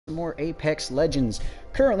More Apex Legends.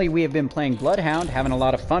 Currently, we have been playing Bloodhound, having a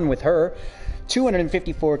lot of fun with her.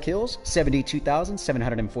 254 kills,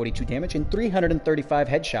 72,742 damage, and 335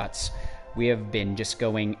 headshots. We have been just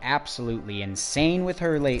going absolutely insane with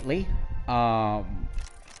her lately.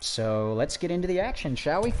 So let's get into the action,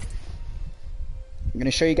 shall we? I'm going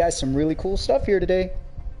to show you guys some really cool stuff here today.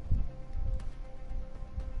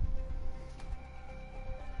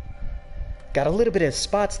 Got a little bit of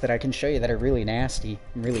spots that I can show you that are really nasty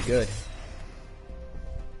and really good.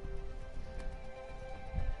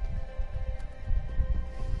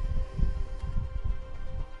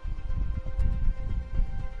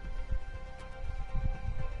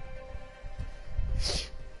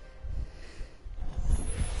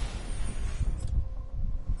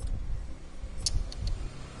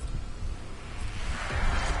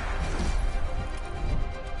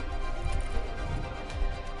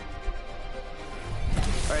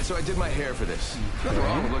 So I did my hair for this. Nothing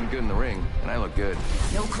wrong with looking good in the ring, and I look good.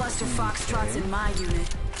 No cluster foxtrots in my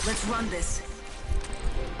unit. Let's run this.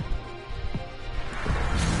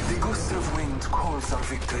 The gust of wind calls our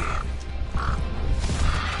victory.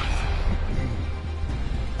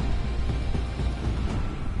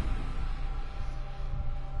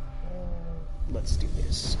 Let's do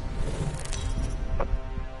this.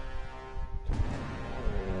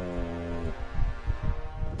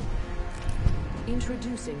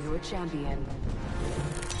 Introducing your champion.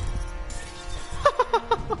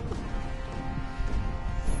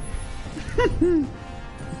 I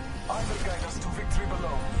will guide us to victory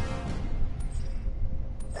below.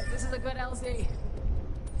 This is a good LZ.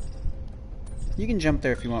 You can jump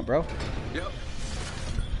there if you want, bro. Yep.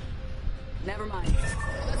 Never mind.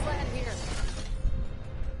 Let's land here.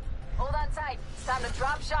 Hold on tight. It's time to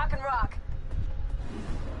drop, shock, and rock.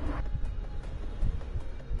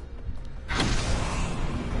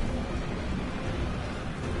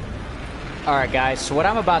 Alright guys, so what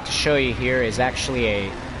I'm about to show you here is actually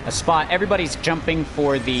a spot. Everybody's jumping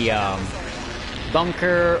for the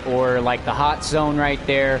bunker or like the hot zone right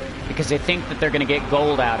there because they think that they're going to get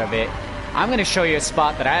gold out of it. I'm going to show you a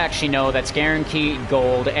spot that I actually know that's guaranteed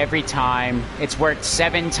gold every time. It's worked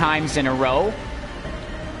 7 times in a row.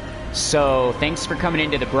 So thanks for coming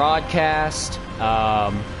into the broadcast.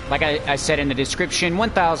 Like I said in the description,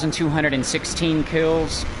 1,216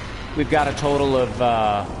 kills. We've got a total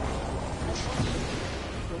of...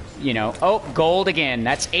 you know, oh, gold again.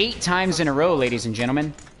 That's 8 times in a row, ladies and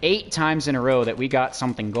gentlemen. 8 times in a row that we got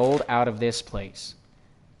something gold out of this place.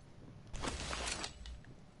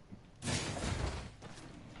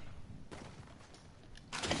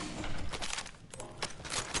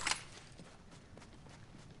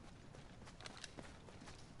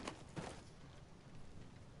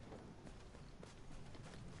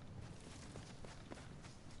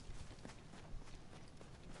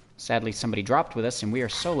 Sadly, somebody dropped with us, and we are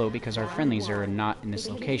solo because our friendlies are not in this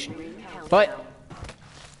location. But...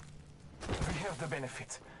 We have the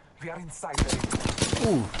benefit. We are inside the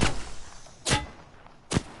ring. Ooh.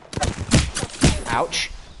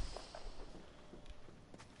 Ouch.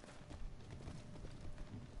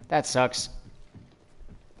 That sucks.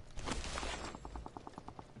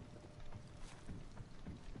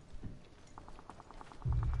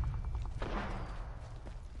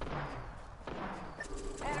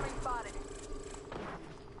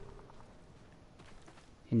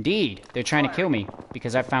 Indeed, they're trying to kill me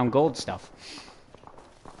because I found gold stuff.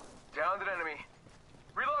 Downed an enemy.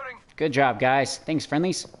 Reloading. Good job, guys. Thanks,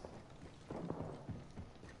 friendlies.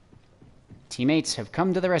 Teammates have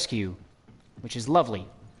come to the rescue, which is lovely.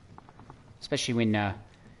 Especially when,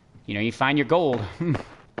 you know, you find your gold.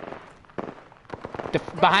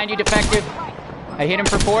 Behind you, defective. I hit him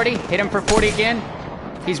for 40. Hit him for 40 again.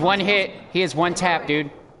 He's one hit. He has one tap, dude.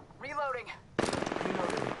 Reloading.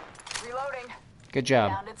 Reloading. Good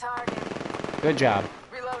job. Down to target. Good job.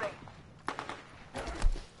 Reloading.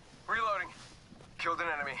 Reloading. Killed an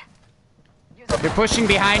enemy. They're pushing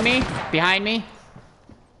behind me. Behind me.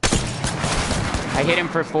 I hit him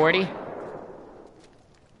for 40.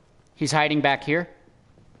 He's hiding back here.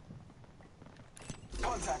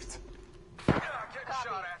 Contact. Getting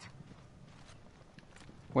shot at.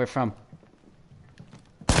 Where from?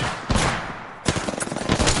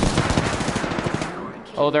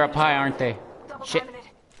 Oh, they're up high, aren't they? Shit.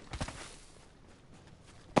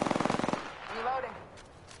 Reloading.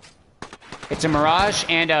 It's a Mirage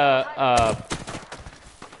and a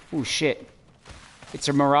ooh, shit. It's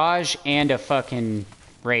a Mirage and a fucking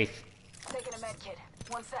Wraith. Taking a med kit.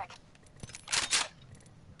 1 sec.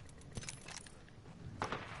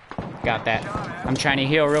 Got that. I'm trying to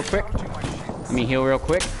heal real quick. Let me heal real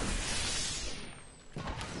quick.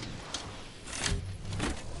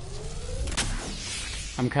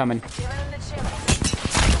 I'm coming. Giving him the chimney.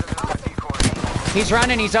 He's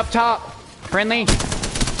running. He's up top. Friendly.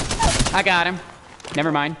 I got him.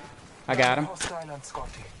 Never mind. I got him. Hostile on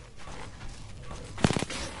Scotty.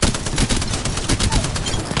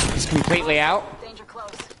 He's completely out. Danger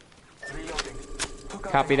close. Reloading. Took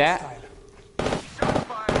out Copy a that. hostile.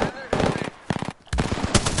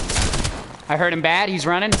 I heard him bad. He's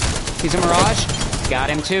running. He's a Mirage.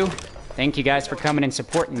 Got him too. Thank you guys for coming and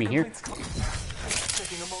supporting me here.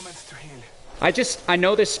 Taking a moment to heal. I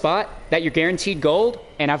know this spot that you're guaranteed gold,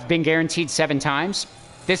 and I've been guaranteed 7 times.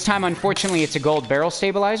 This time, unfortunately, it's a gold barrel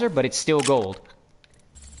stabilizer, but it's still gold.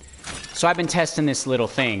 So I've been testing this little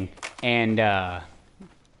thing, and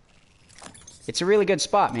it's a really good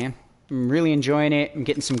spot, man. I'm really enjoying it. I'm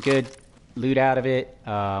getting some good loot out of it.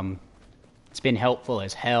 It's been helpful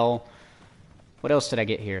as hell. What else did I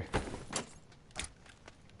get here?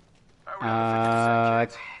 I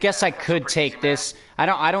guess I could take this.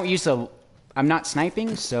 I don't use the... I'm not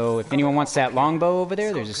sniping, so if anyone wants that longbow over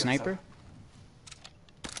there, there's a sniper.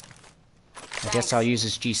 I guess I'll use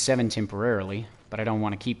this G7 temporarily, but I don't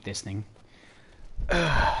want to keep this thing.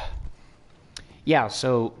 Yeah,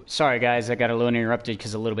 so sorry guys, I got a little interrupted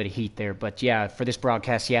because of a little bit of heat there. But yeah, for this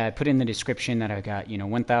broadcast, yeah, I put in the description that I got,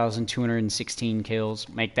 1,216 kills.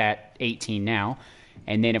 Make that 18 now.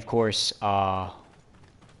 And then, of course,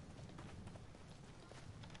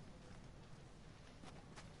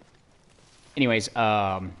 anyways,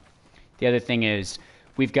 the other thing is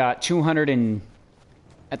we've got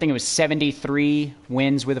 73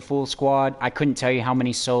 wins with a full squad. I couldn't tell you how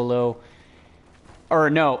many solo. Or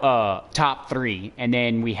no, top 3. And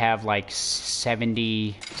then we have like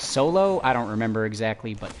 70 solo. I don't remember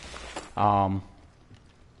exactly, but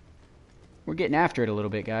we're getting after it a little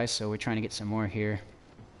bit, guys. So we're trying to get some more here.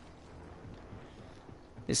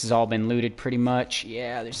 This has all been looted pretty much.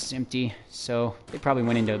 Yeah, this is empty. So they probably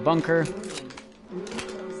went into a bunker.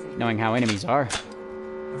 Knowing how enemies are.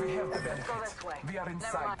 We have the Let's go benefit. this way. We are Never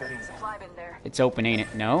inside mind. the ring. Supply bin there. It's open, ain't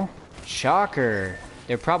it? No? Shocker.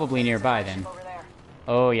 They're probably nearby then. Over there.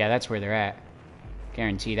 Oh, yeah, that's where they're at.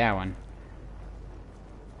 Guarantee that one.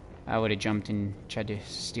 I would have jumped and tried to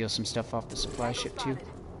steal some stuff off the supply ship, too.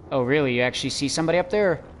 Oh, really? You actually see somebody up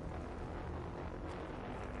there?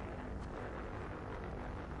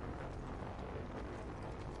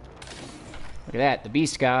 Look at that. The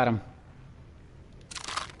beast got him.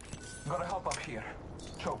 Gotta help up here.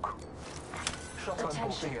 Choke. Shotgun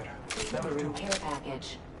bolt here. Level 2. Care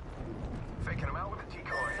package. Faking him out with a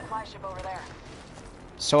decoy. Supply ship over there.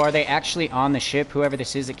 So are they actually on the ship, whoever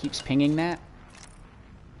this is that keeps pinging that?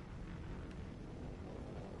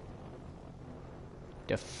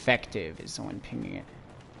 Defective is the one pinging it.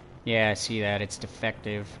 Yeah, I see that. It's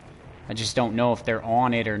defective. I just don't know if they're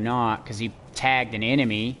on it or not, because he tagged an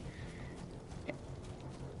enemy.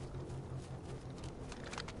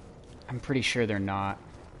 I'm pretty sure they're not,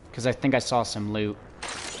 because I think I saw some loot.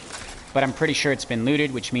 But I'm pretty sure it's been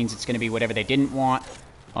looted, which means it's going to be whatever they didn't want.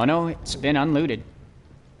 Oh no, it's been unlooted.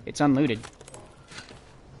 It's unlooted.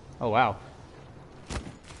 Oh wow.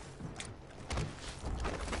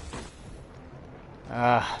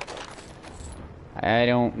 I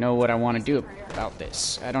don't know what I want to do about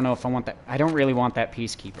this. I don't know if I want that. I don't really want that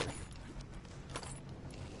peacekeeper.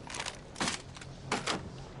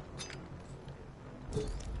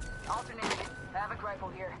 Alternating. Havoc rifle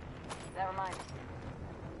here. Never mind.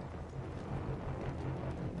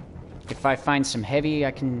 If I find some heavy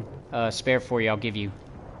I can spare for you, I'll give you.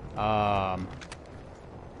 I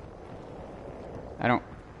don't...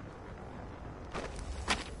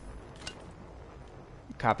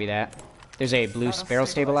 Copy that. There's a blue barrel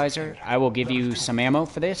stabilizer. I will give you some ammo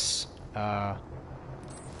for this.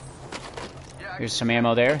 There's some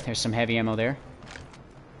ammo there. There's some heavy ammo there.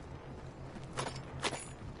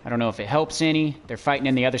 I don't know if it helps any. They're fighting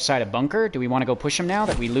in the other side of bunker. Do we want to go push them now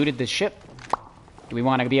that we looted the ship? Do we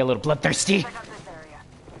want to be a little bloodthirsty? Check out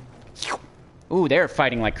this area. Ooh, they're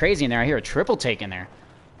fighting like crazy in there. I hear a triple take in there.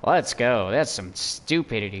 Let's go. That's some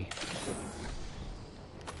stupidity.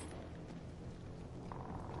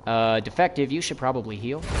 Defective, you should probably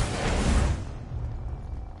heal.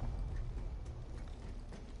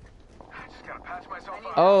 Just gotta patch myself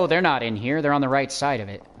up. Oh, they're not in here. They're on the right side of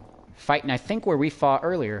it. Fighting, I think, where we fought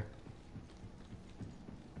earlier.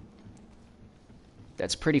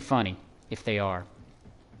 That's pretty funny, if they are.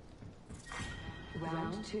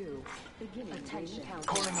 Round 2. Beginning attention.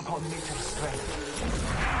 Calling upon nature's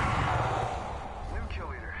strength. New kill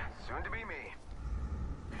leader. Soon to be me.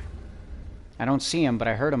 I don't see them, but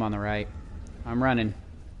I heard them on the right. I'm running.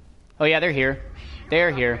 Oh, yeah, they're here.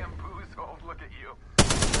 They're here. Bamboozled. Look at you.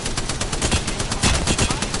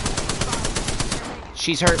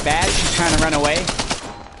 She's hurt bad. She's trying to run away.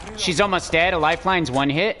 She's almost dead. A lifeline's 1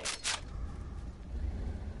 hit.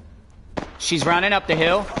 She's running up the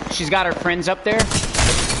hill. She's got her friends up there.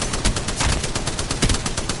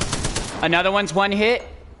 Another one's 1 hit.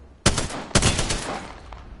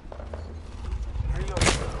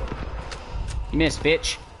 You missed,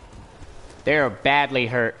 bitch. They're badly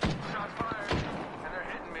hurt. Shots fired, and they're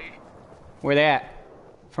hitting me. Where they at?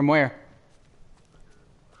 From where?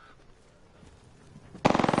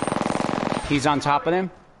 He's on top of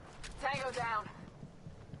them? Tango down.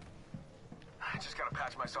 I just gotta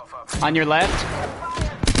patch myself up. On your left?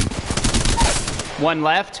 One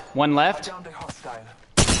left. One left. Down the hostile.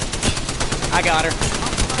 I got her.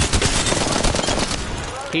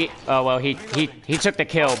 He took the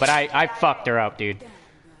kill, but I fucked her up, dude.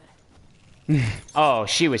 Oh,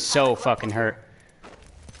 she was so fucking hurt.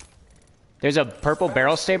 There's a purple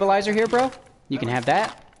barrel stabilizer here, bro. You can have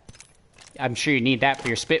that. I'm sure you need that for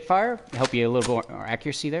your Spitfire. Help you a little more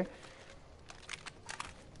accuracy there.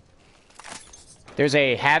 There's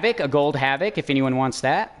a Havoc, a gold Havoc, if anyone wants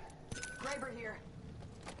that. Neighbor here.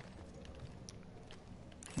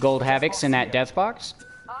 Gold Havocs in that death box.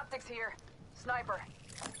 Optics here. Sniper.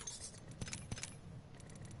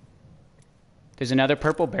 There's another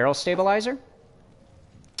purple barrel stabilizer.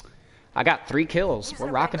 I got 3 kills. We're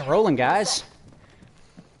rocking and rolling, guys.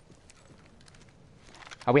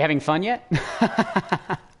 Are we having fun yet?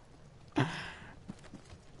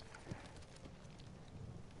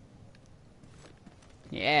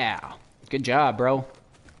 Yeah. Good job, bro.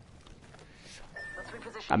 Let's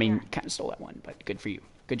reposition I mean, here. kind of stole that one, but good for you.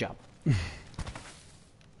 Good job.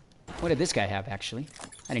 What did this guy have, actually?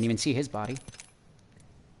 I didn't even see his body.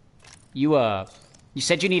 You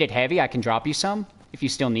said you needed heavy. I can drop you some if you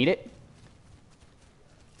still need it.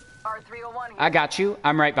 R301 here. I got you.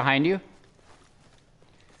 I'm right behind you.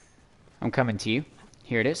 I'm coming to you.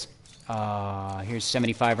 Here it is. Here's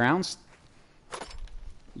 75 rounds.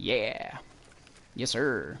 Yeah. Yes,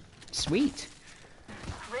 sir. Sweet.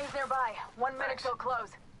 Rings nearby. 1 minute till close.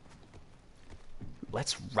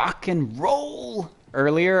 Let's rock and roll.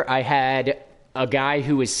 Earlier, I had a guy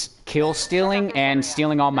who was kill stealing and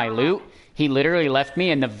stealing all my loot. He literally left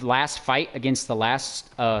me in the last fight against the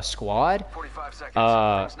last squad. 45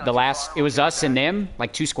 seconds. It was us and them,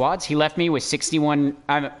 like 2 squads. He left me with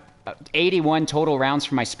 81 total rounds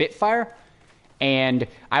for my Spitfire, and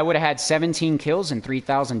I would have had 17 kills and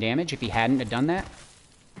 3,000 damage if he hadn't have done that.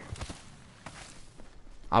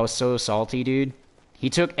 I was so salty, dude.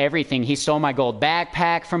 He took everything. He stole my gold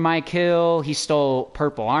backpack from my kill. He stole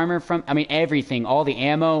purple armor from... I mean, everything. All the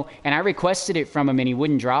ammo. And I requested it from him, and he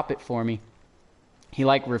wouldn't drop it for me. He,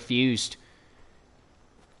 like, refused.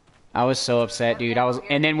 I was so upset, dude.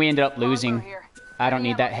 And then we ended up losing. I don't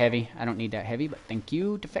need that heavy. I don't need that heavy, but thank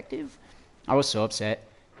you, Defective. I was so upset.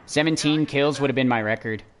 17 kills would have been my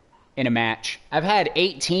record in a match. I've had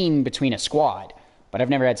 18 between a squad, but I've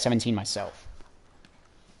never had 17 myself.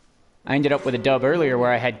 I ended up with a dub earlier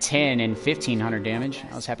where I had 10 and 1,500 damage.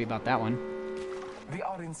 I was happy about that one. We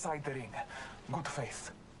are inside the ring. Good faith.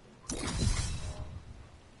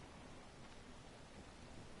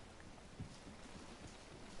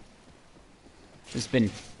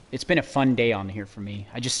 It's been a fun day on here for me.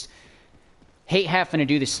 I just hate having to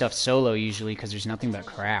do this stuff solo usually because there's nothing but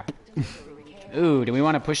crap. Ooh, do we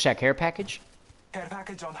want to push that care package? Care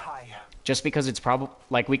package on high. Just because it's probably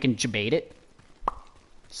like we can debate it.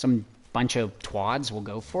 Some bunch of twads will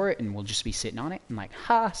go for it and we'll just be sitting on it and like,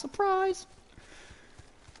 ha, surprise.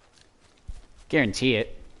 Guarantee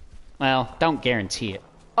it. Well, don't guarantee it.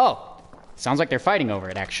 Oh, sounds like they're fighting over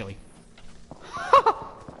it actually.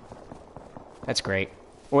 That's great.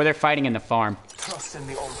 Or they're fighting in the farm. Trust in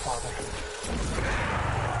the old father.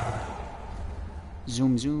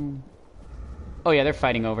 Zoom, zoom. Oh yeah, they're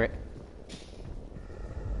fighting over it.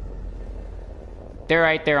 They're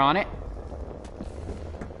right there on it.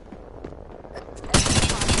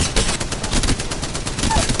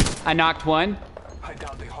 I knocked one. I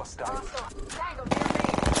downed the hostile. Tango near me.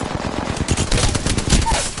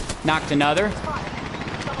 Knocked another.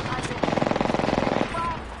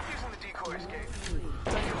 Using the decoy escape.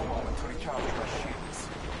 Take a moment to recharge your shields.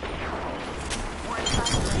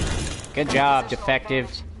 Good job,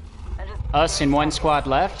 Defective. Us and 1 squad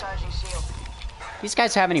left. These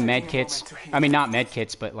guys have any med kits? I mean, not med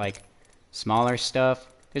kits, but like smaller stuff.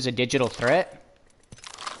 There's a digital threat.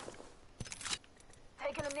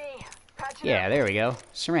 Taking a knee. Patch it Yeah, up. there we go.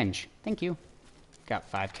 Syringe. Thank you. Got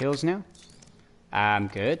 5 kills now. I'm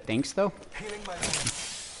good. Thanks, though. Healing my wounds.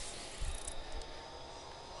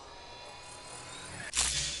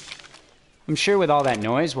 I'm sure with all that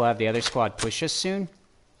noise, we'll have the other squad push us soon.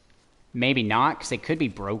 Maybe not, because they could be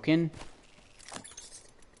broken.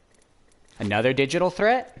 Another digital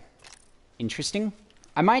threat? Interesting.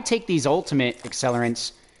 I might take these ultimate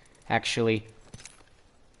accelerants, actually,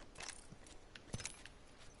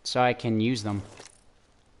 so I can use them.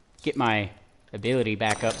 Get my ability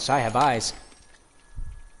back up so I have eyes.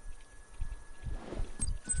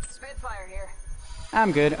 Spitfire here.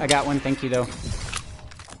 I'm good. I got one. Thank you, though.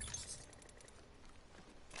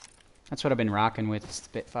 That's what I've been rocking with,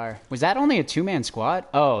 Spitfire. Was that only a two-man squad?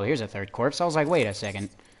 Oh, here's a third corpse. I was like, wait a second.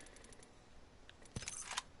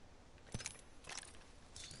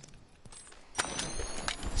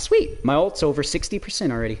 Sweet. My ult's over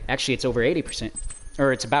 60% already. Actually, it's over 80%.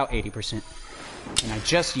 Or it's about 80%. And I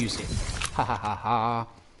just used it. Ha ha ha ha.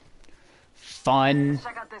 Fun.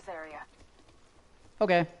 Check out this area.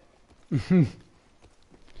 Okay.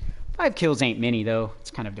 5 kills ain't many, though.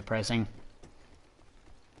 It's kind of depressing.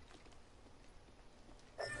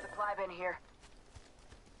 Supply bin here.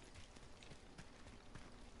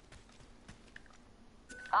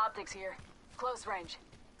 Optics here. Close range.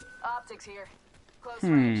 Optics here. Close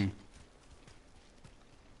range.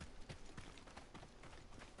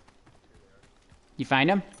 You find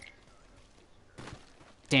him?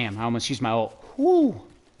 Damn, I almost used my ult. Whoo!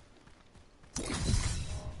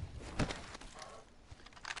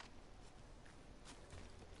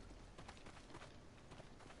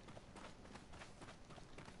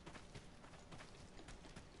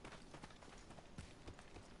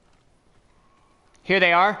 Here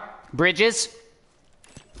they are. Bridges.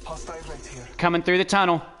 Hostile right here. Coming through the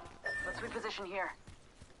tunnel. Let's reposition here.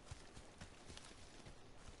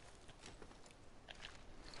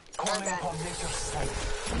 Calling upon nature's strength.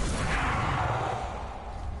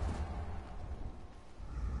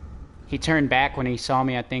 He turned back when he saw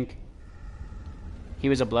me, I think. He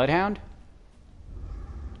was a bloodhound?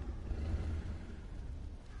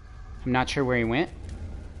 I'm not sure where he went.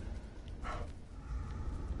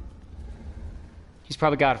 He's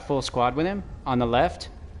probably got a full squad with him on the left,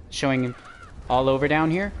 showing him all over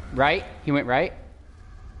down here. Right? He went right.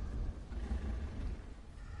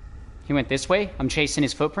 He went this way. I'm chasing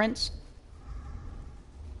his footprints.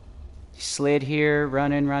 He slid here,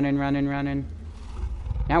 running.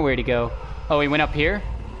 Now where'd he go? Oh, he went up here?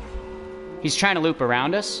 He's trying to loop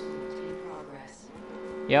around us.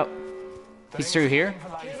 Yep. He's through here.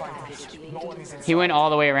 He went all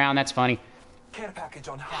the way around. That's funny. Care package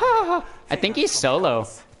on hand. I think he's solo,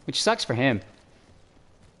 which sucks for him.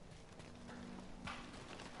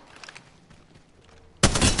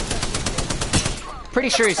 Pretty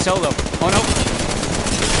sure he's solo. Oh no.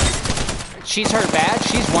 She's hurt bad.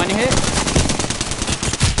 She's one hit.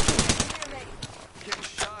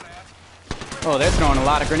 Oh, they're throwing a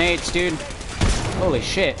lot of grenades, dude. Holy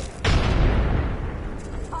shit.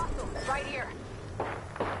 Hostile, right here.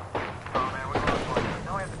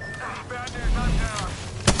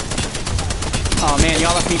 Oh man,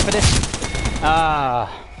 y'all left me for this?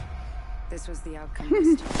 This was the outcome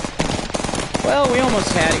this time. Well, we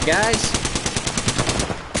almost had it, guys.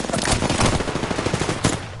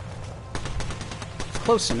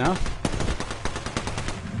 Close enough.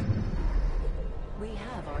 We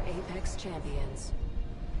have our Apex champions.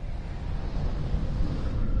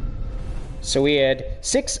 So we had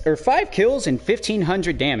 5 kills and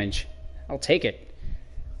 1,500 damage. I'll take it.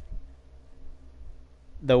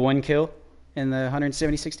 The 1 kill and the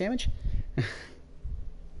 176 damage?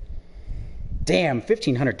 Damn,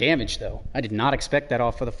 1,500 damage, though. I did not expect that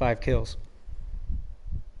off for the 5 kills.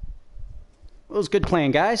 Well, it was good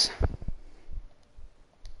playing, guys.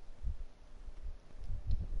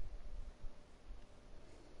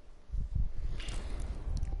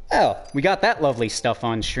 Well, we got that lovely stuff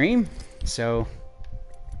on stream, so...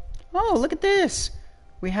 Oh, look at this!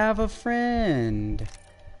 We have a friend.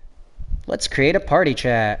 Let's create a party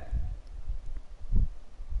chat.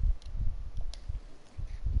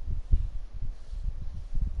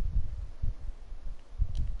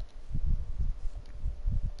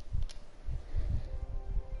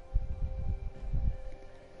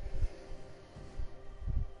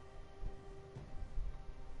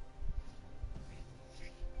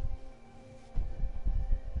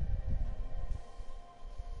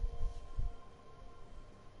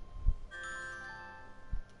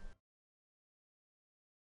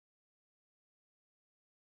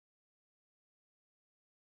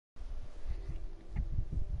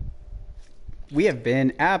 We have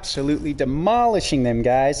been absolutely demolishing them,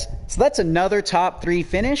 guys. So that's another top 3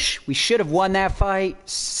 finish. We should have won that fight.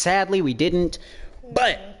 Sadly, we didn't.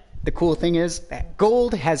 But the cool thing is that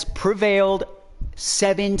gold has prevailed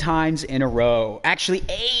 7 times in a row. Actually,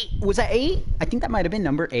 8. Was that 8? I think that might have been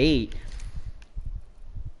number 8.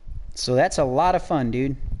 So that's a lot of fun,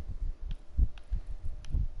 dude.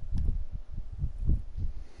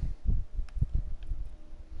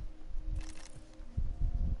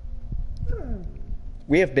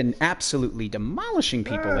 We have been absolutely demolishing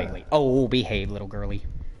people lately. Oh, behave, little girly.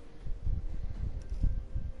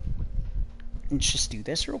 Let's just do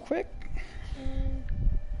this real quick.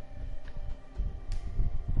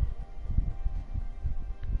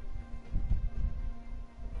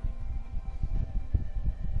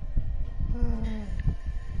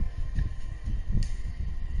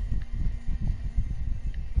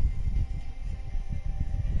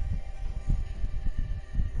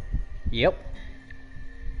 Yep.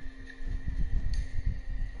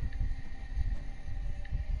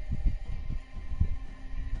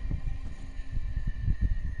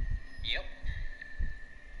 Yep.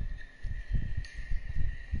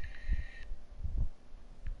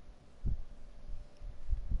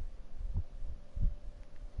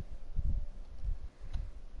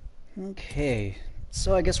 Okay,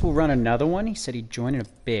 so I guess we'll run another one. He said he'd join in a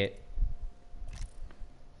bit.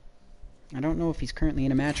 I don't know if he's currently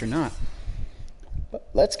in a match or not. But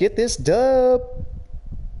let's get this dub.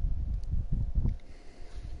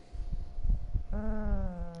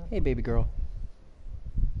 Hey, baby girl.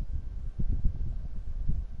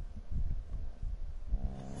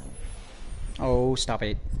 Oh, stop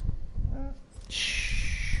it.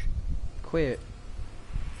 Shh. Quit.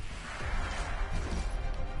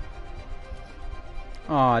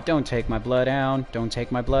 Aw, don't take my blood down. Don't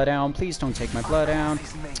take my blood down. Please don't take my blood down.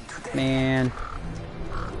 Man.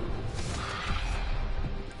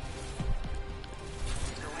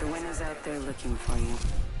 The winner's out there looking for you.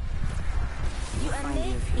 You and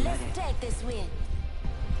me, let's take this win.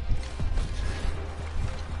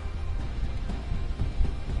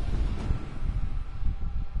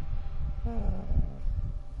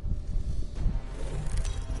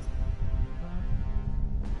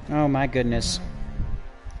 Oh my goodness.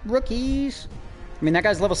 Rookies! I mean, that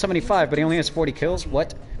guy's level 75, but he only has 40 kills?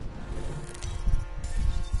 What?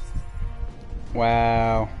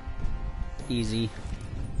 Wow. Easy.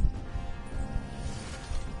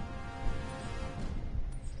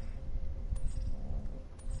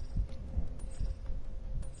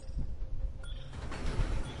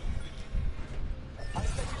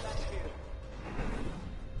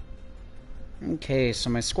 Okay, so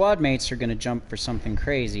my squad mates are gonna jump for something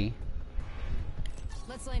crazy.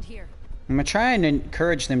 Let's land here. I'm gonna try and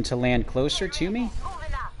encourage them to land closer to me.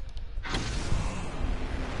 Moving up.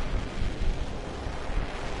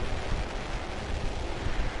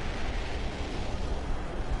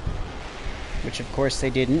 Which of course they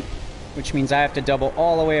didn't. Which means I have to double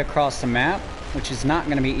all the way across the map, which is not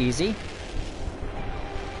gonna be easy.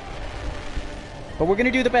 But we're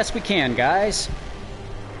gonna do the best we can, guys.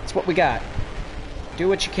 It's what we got. Do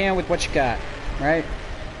what you can with what you got, right?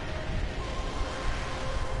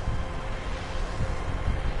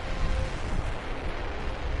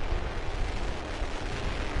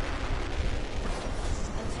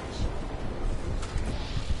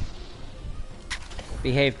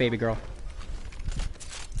 Behave, baby girl.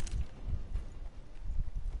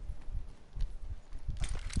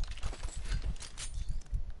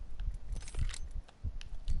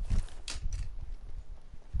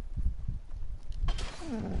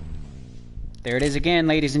 There it is again,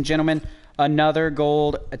 ladies and gentlemen. Another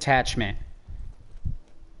gold attachment.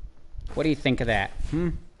 What do you think of that?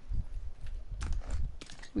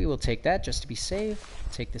 We will take that just to be safe.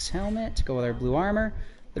 Take this helmet to go with our blue armor.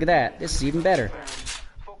 Look at that. This is even better.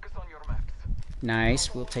 Focus on your maps.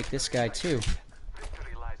 Nice. We'll take this guy too.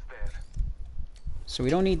 Victory lies there. So we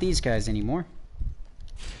don't need these guys anymore.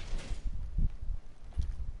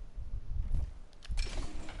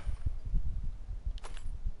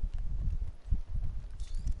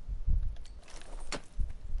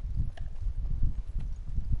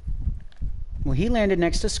 Well, he landed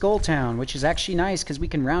next to Skull Town, which is actually nice because we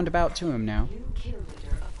can roundabout to him now. New kill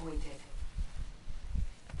leader appointed.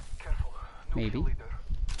 Careful. No Maybe. kill leader.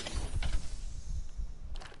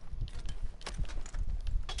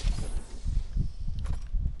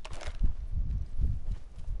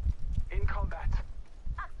 In combat.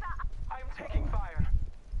 I am taking fire.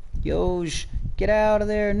 Yoj, get out of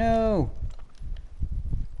there, no!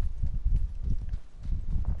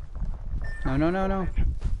 No, no, no, no.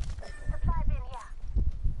 Supplies in here.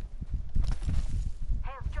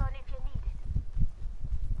 Hands drawn if you need it.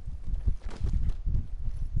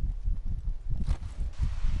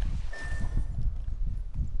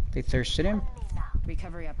 They thirsted him?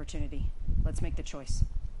 Recovery opportunity. Let's make the choice.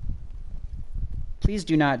 Please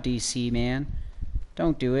do not DC, man.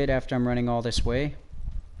 Don't do it after I'm running all this way.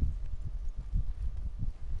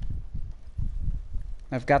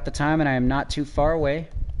 I've got the time and I am not too far away.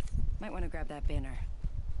 Might want to grab that banner.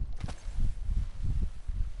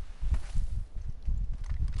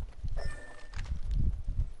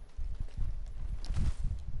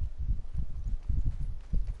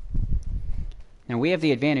 Now we have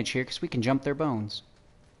the advantage here because we can jump their bones.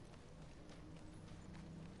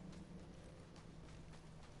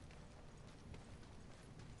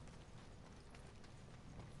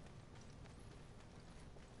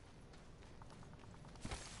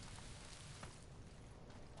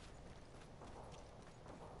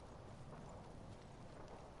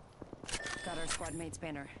 Got our squad mate's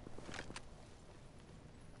banner.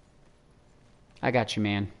 I got you,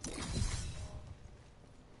 man.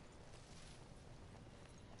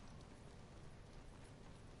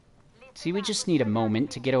 See, we just need a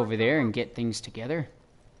moment to get over there and get things together.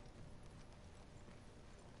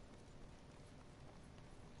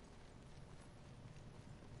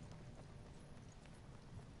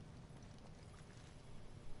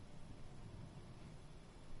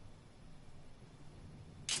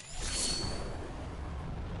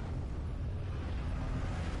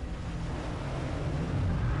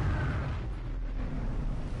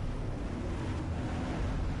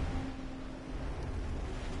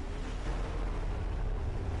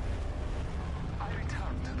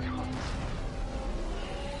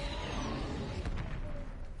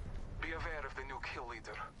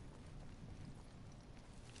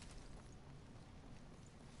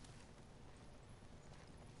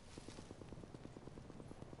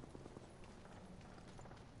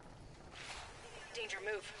 Danger,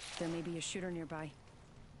 move. There may be a shooter nearby.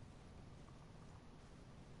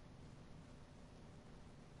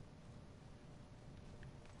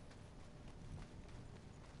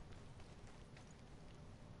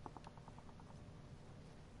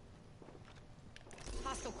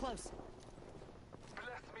 Hostile close.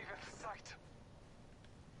 Bless me with sight.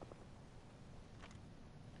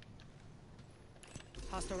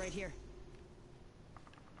 Hostile right here.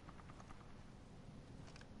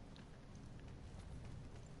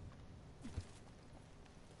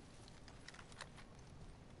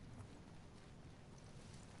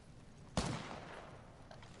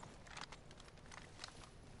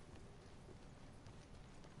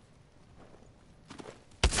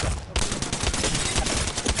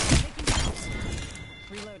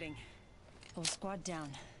 Reloading. Whole squad down.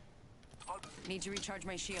 Need to recharge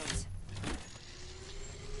my shields.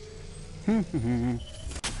 I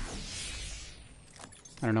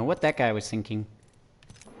don't know what that guy was thinking.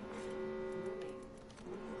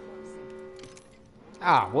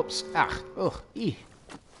 Ah, whoops. Ah, ugh, eeh.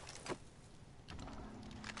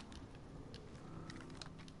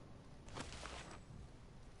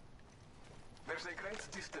 There's a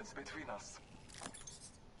great distance between us.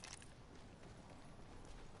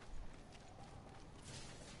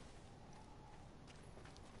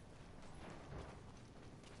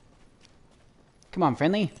 Come on,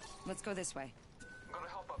 friendly. Let's go this way. Gonna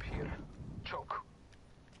help up here. Choke.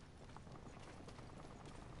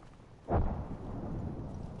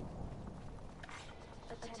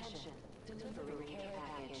 Attention. Delivering care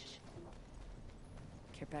package.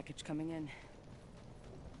 Care package coming in.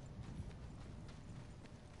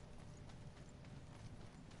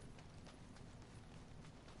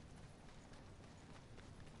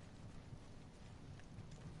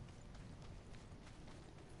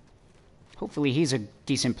 Hopefully he's a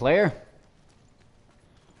decent player.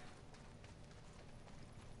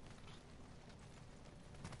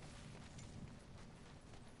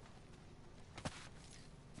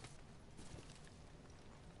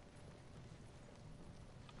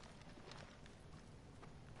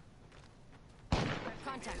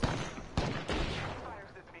 Contact. Fires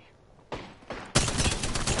at me.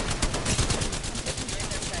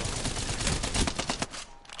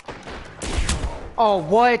 Oh,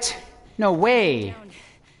 what? No way. Down.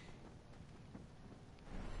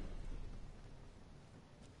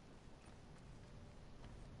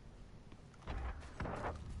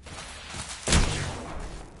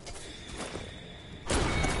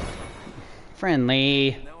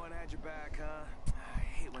 Friendly. No one had your back, huh? I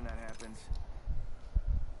hate when that happens.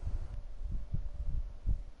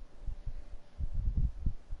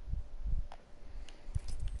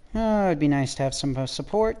 Oh, it'd be nice to have some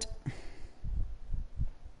support.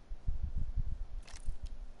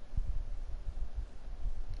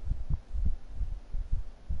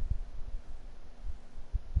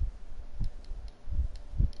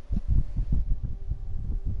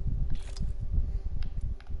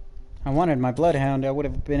 I wanted my bloodhound. I would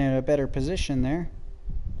have been in a better position there.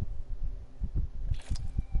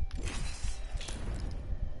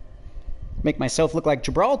 Make myself look like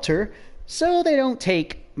Gibraltar, So they don't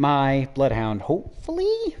take my Bloodhound,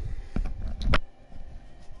 hopefully.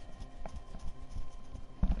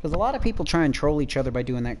 Because a lot of people try and troll each other by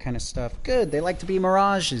doing that kind of stuff. Good, they like to be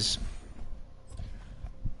mirages.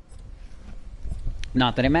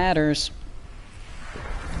 Not that it matters.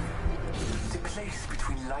 The place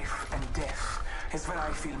between life and death is where I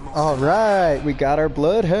feel most. Alright, we got our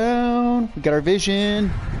Bloodhound. We got our vision.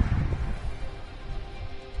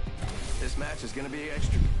 This match is gonna be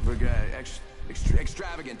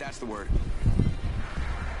extravagant, that's the word.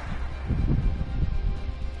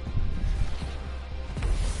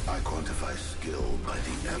 I quantify skill by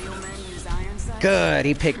the Real evidence. men use iron sights. Good,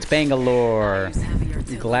 he picked Bangalore. Use heavy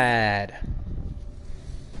artillery. Glad.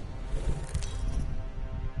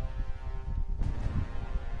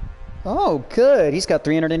 Oh, good. He's got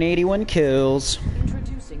 381 kills.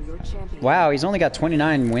 Introducing your champion. Wow, he's only got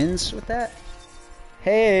 29 wins with that?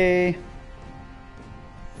 Hey.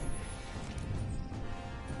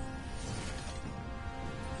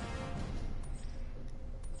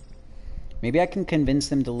 Maybe I can convince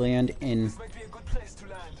them to land in This might be a good place to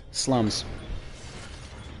land. slums.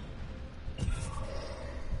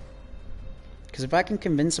 Because if I can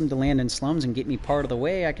convince them to land in slums and get me part of the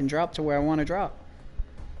way, I can drop to where I want to drop.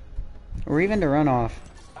 Or even to run off.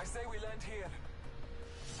 I say we land here.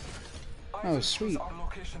 Oh, sweet. Our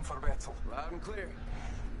location for battle. Loud and clear.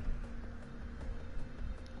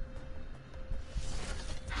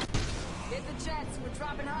 Hit the jets. We're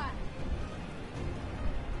dropping hot.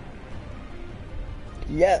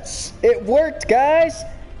 Yes, it worked, guys.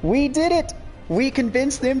 We did it. We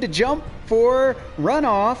convinced them to jump for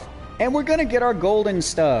runoff, and we're gonna get our golden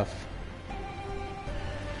stuff.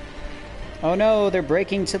 Oh no, they're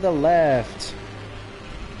breaking to the left.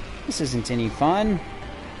 This isn't any fun.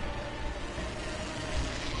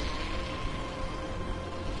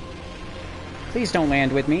 Please don't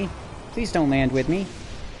land with me. Please don't land with me.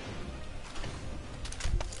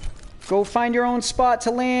 Go find your own spot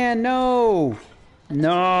to land. No.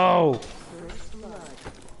 No.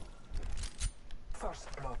 First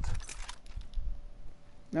blood.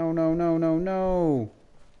 No, no, no, no, no.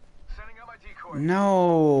 Sending out my decoy.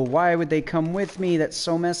 No. Why would they come with me? That's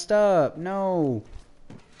so messed up. No.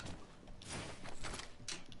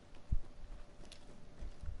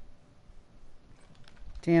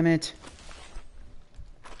 Damn it.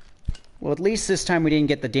 Well, at least this time we didn't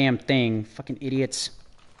get the damn thing. Fucking idiots.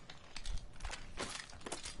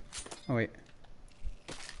 Oh, wait.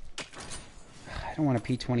 I don't want a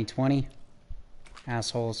P2020.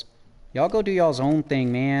 Assholes. Y'all go do y'all's own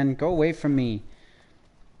thing, man. Go away from me.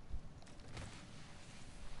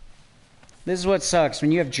 This is what sucks,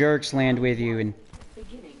 when you have jerks land with you and...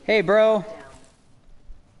 Hey, bro.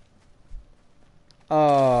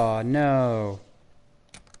 Oh, no.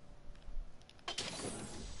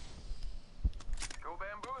 Go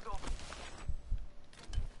bamboozle.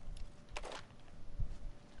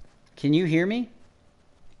 Can you hear me?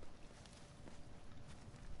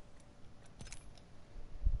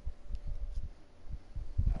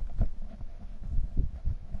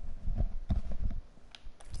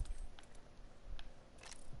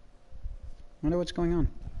 Wonder what's going on.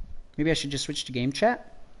 Maybe I should just switch to game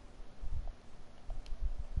chat?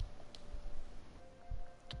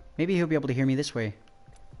 Maybe he'll be able to hear me this way.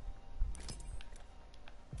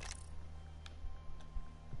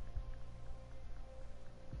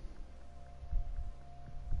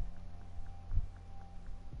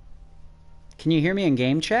 Can you hear me in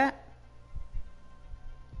game chat?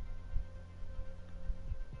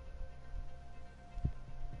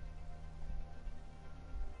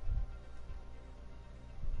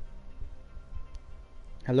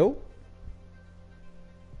 Hello?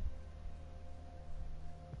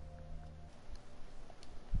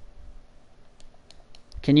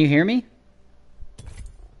 Can you hear me?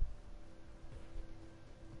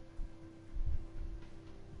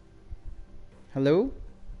 Hello?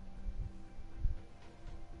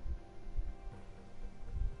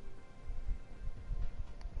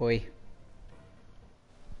 Oi.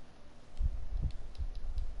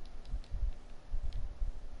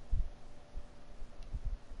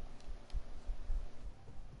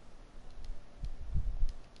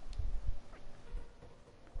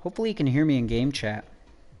 Hopefully you can hear me in game chat.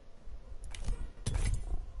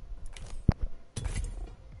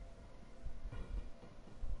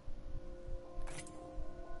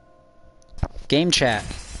 Game chat.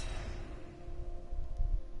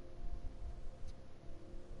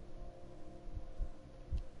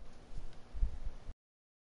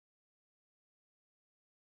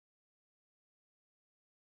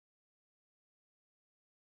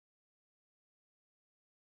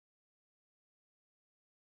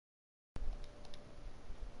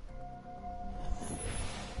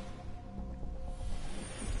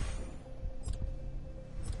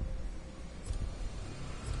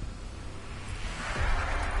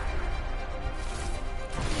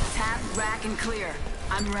 Rack and clear.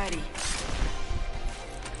 I'm ready.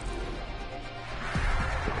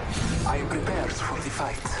 I am prepared for the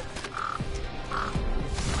fight.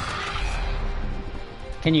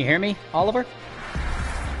 Can you hear me, Oliver?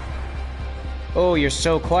 Oh, you're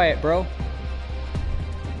so quiet, bro.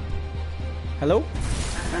 Hello?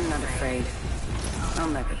 I'm not afraid. I'll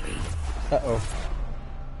never be. Uh-oh.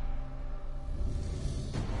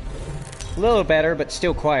 A little better, but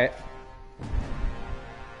still quiet.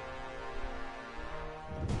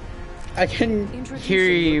 I can hear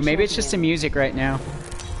you. Maybe it's just the music right now.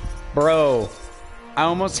 Bro, I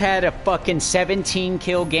almost had a fucking 17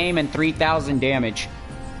 kill game and 3,000 damage.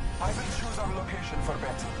 I will choose our location for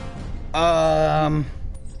bet. I'm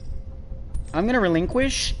gonna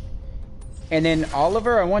relinquish. And then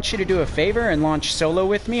Oliver, I want you to do a favor and launch solo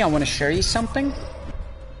with me. I want to show you something.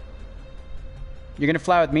 You're gonna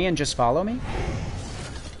fly with me and just follow me?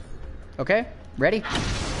 Okay, ready?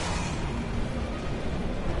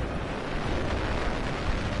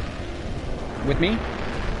 With me?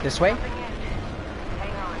 This way?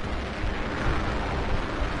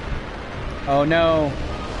 Oh no.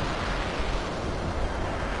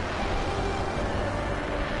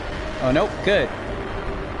 Oh nope, good.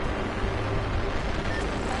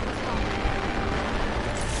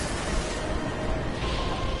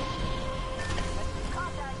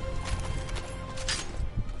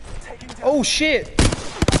 Oh shit!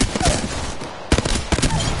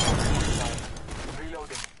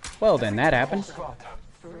 Well then, that happened.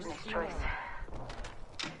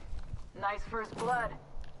 Nice first blood.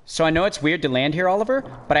 So I know it's weird to land here, Oliver,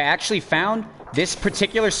 but I actually found this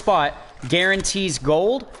particular spot guarantees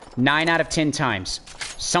gold 9 out of 10 times.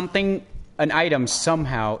 Something, an item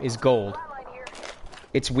somehow is gold.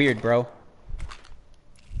 It's weird, bro.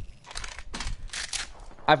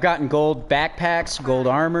 I've gotten gold backpacks, gold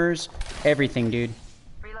armors, everything, dude.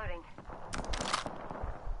 Reloading.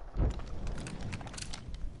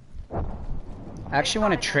 I actually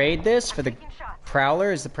want to trade this for the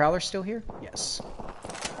Prowler. Is the Prowler still here? Yes.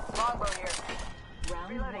 Longbow here.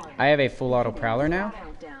 Reloading. I have a full auto Prowler now.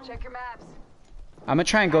 Check your maps. I'm gonna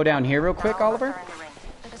try and go down here real quick, Oliver.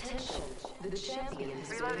 Reloading. Nice.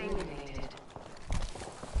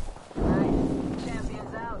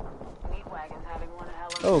 Champions out. Meat wagon's having one hell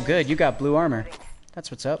of a Oh, day. good. You got blue armor.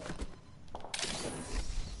 That's what's up.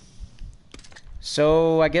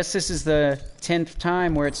 So, I guess this is the 10th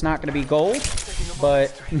time where it's not going to be gold,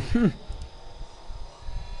 but...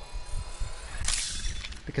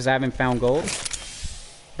 because I haven't found gold.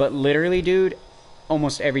 But literally, dude,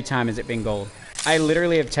 almost every time has it been gold. I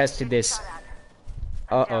literally have tested this.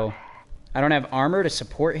 Uh-oh. I don't have armor to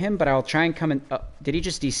support him, but I'll try and come in... did he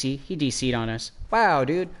just DC? He DC'd on us. Wow,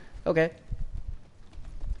 dude. Okay. Do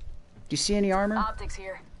you see any armor? Optics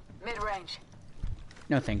here. Mid-range.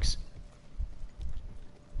 No thanks.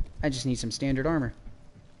 I just need some standard armor.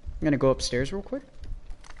 I'm gonna go upstairs real quick.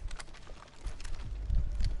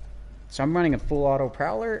 So I'm running a full auto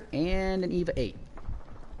Prowler and an EVA 8.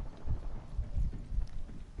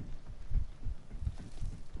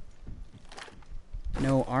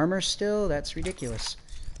 No armor still? That's ridiculous.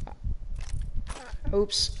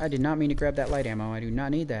 Oops, I did not mean to grab that light ammo. I do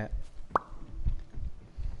not need that.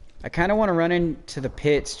 I kind of want to run into the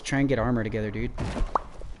pits to try and get armor together, dude.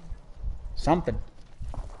 Something.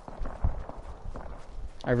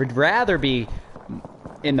 I would rather be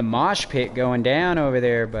in the mosh pit going down over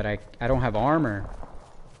there, but I don't have armor.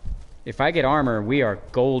 If I get armor, we are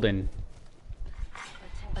golden.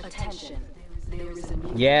 Attention.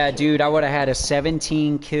 Yeah, dude, I would have had a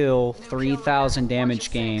 17 kill, 3,000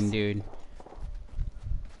 damage game, dude.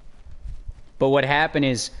 But what happened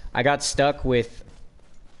is I got stuck with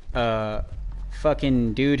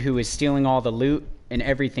fucking dude who was stealing all the loot and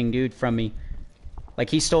everything, dude, from me. Like,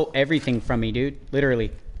 he stole everything from me, dude.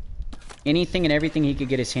 Literally. Anything and everything he could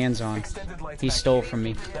get his hands on, he stole from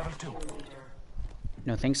me. Level 2.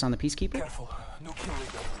 No thanks on the Peacekeeper. Careful. No kill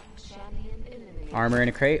leader. Armor in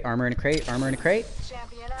a crate, armor in a crate, armor in a crate.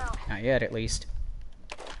 Champion out. Not yet, at least.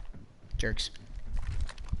 Jerks.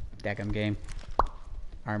 Daggum game.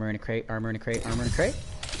 Armor in a crate, armor in a crate, armor in a crate.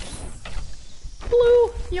 Blue!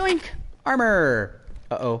 Yoink! Armor!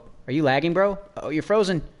 Uh-oh. Are you lagging, bro? Uh-oh, you're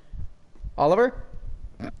frozen. Oliver?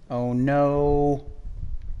 Oh, no.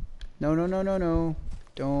 No, no, no, no, no.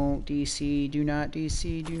 Don't DC. Do not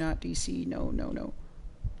DC. Do not DC. No, no, no.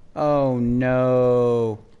 Oh,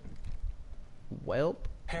 no. Welp.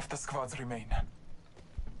 Half the squads remain.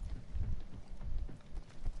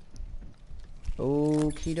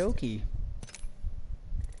 Okie dokie.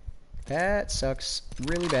 That sucks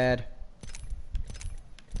really bad.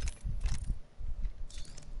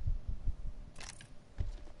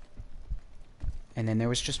 And then there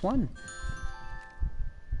was just one.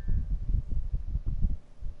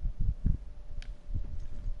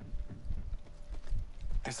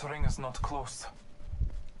 This ring is not close.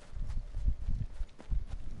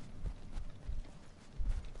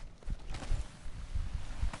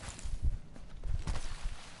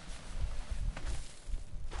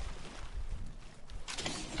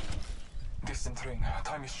 Distant ring.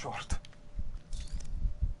 Time is short.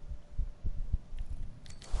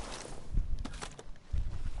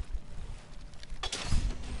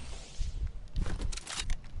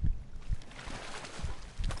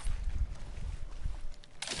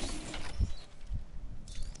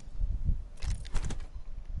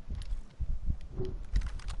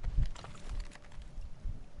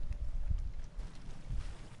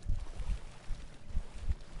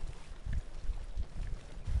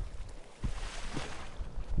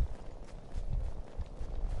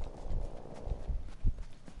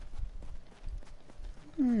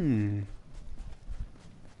 Healing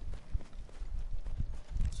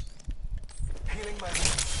my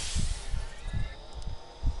wounds.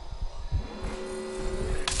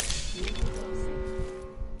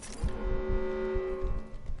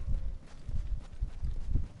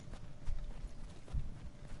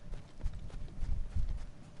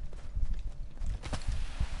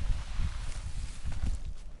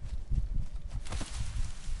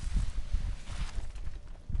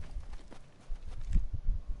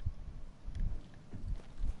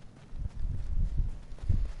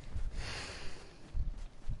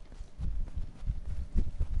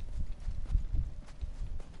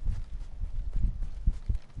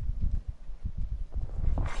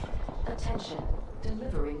 Attention,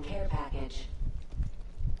 delivering care package.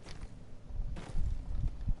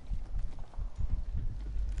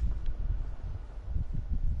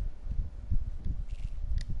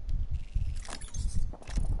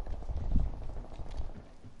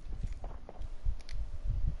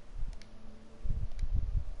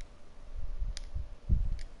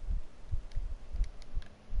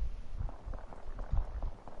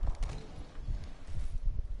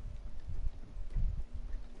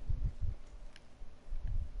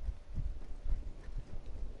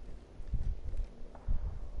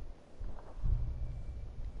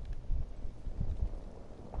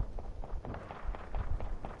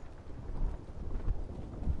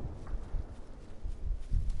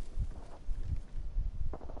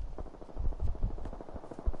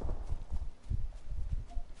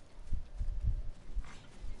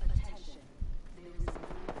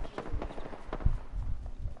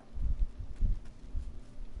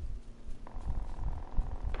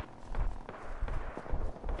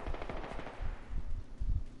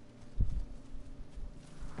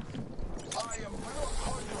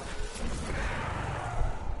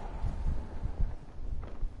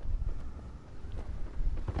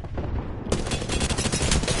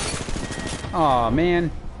 Aw,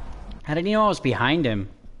 man. How did he know I was behind him?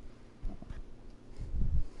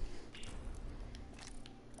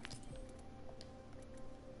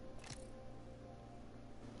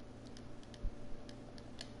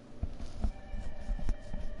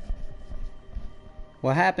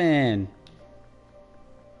 What happened?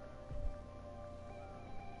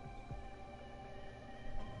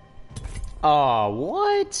 Aw,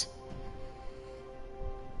 what?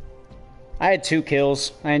 I had 2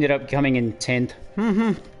 kills. I ended up coming in 10th.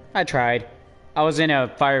 I tried. I was in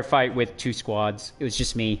a firefight with 2 squads. It was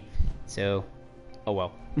just me. So, oh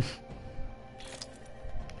well.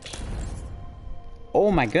 Oh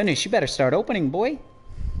my goodness, you better start opening, boy.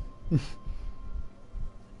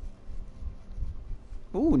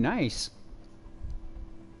 Ooh, nice.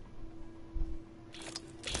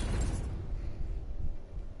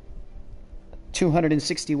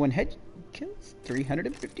 $261 head kills,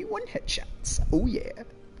 351 headshots. Oh yeah.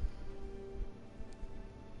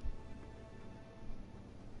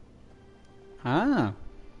 Ah.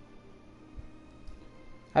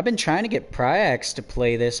 I've been trying to get Pryax to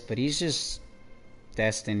play this, but he's just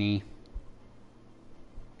Destiny.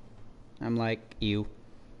 I'm like, you.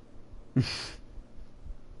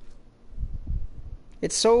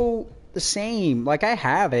 It's so the same. Like, I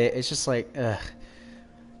have it. It's just like, ugh.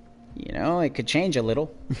 You know, it could change a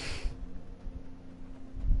little.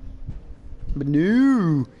 But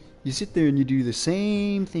no. You sit there and you do the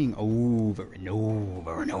same thing over and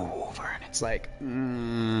over and over. And it's like,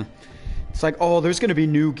 It's like, oh, there's going to be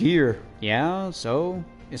new gear. Yeah, so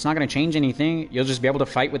it's not going to change anything. You'll just be able to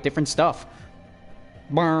fight with different stuff.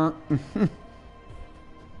 Brr.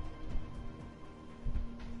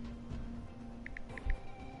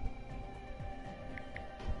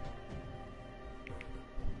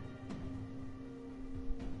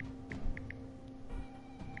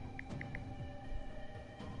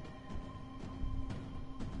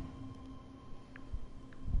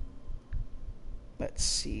 Let's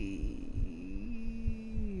see.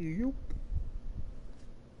 Yoop.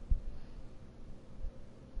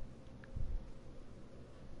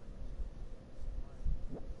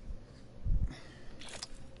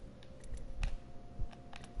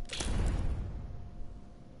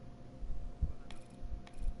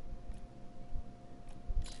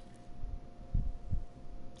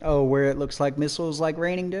 Oh, where it looks like missiles like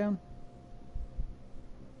raining down?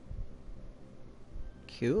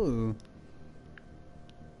 Cool.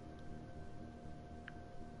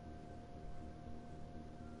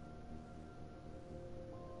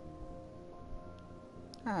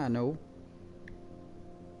 I know.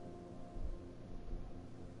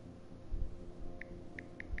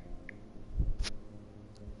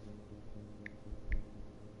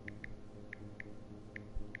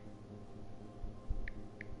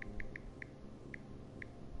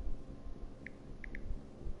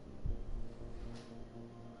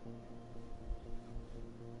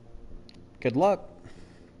 Good luck.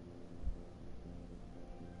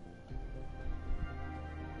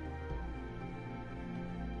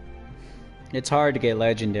 It's hard to get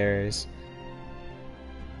legendaries.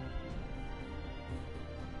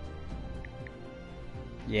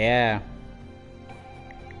 Yeah.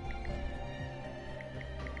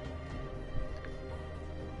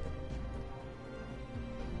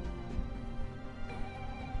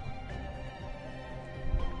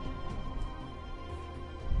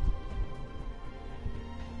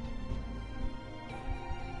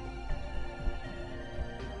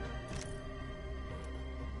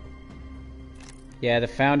 Yeah, the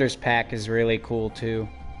Founders Pack is really cool too,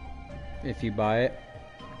 if you buy it.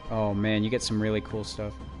 Oh man, you get some really cool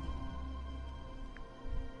stuff.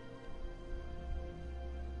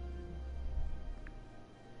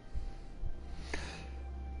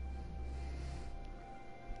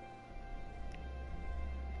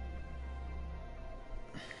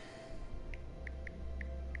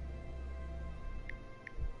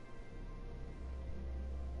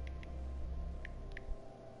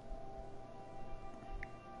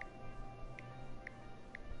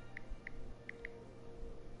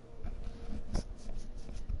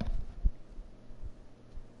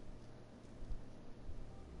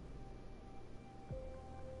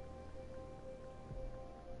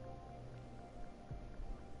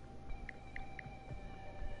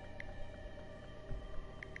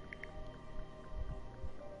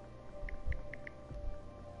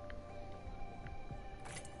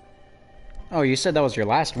 Oh, you said that was your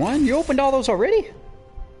last one? You opened all those already?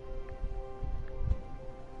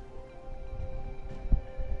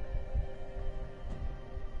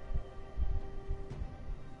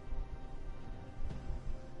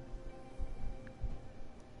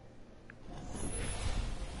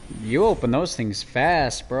 You open those things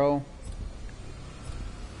fast, bro.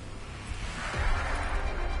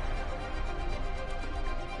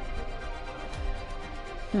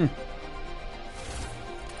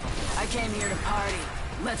 I came here to party.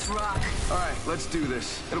 Let's rock. All right, let's do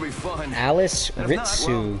this. It'll be fun. Alice And if not,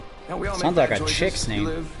 Ritsu. well, we all Sounds make like bad a choices. chick's You name.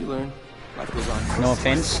 live, you learn. Life goes on. No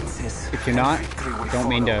offense. If you're not, don't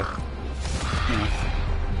mean to, you know,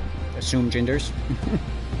 assume genders.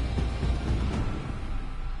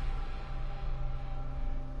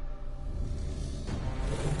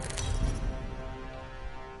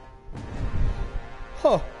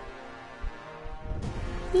 Huh.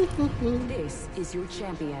 This is your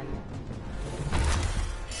champion.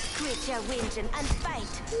 Quit your whinging and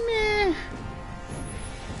fight. Meh.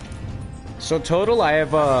 So total, I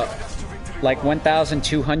have like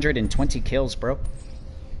 1,220 kills, bro.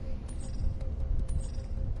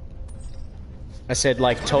 I said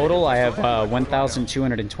like total, I have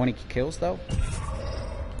 1,220 kills though.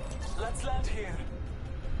 Let's land here.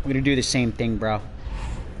 I'm gonna do the same thing, bro.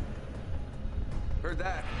 Heard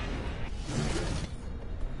that.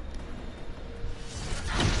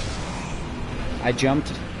 I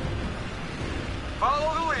jumped.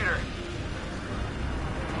 Follow the leader.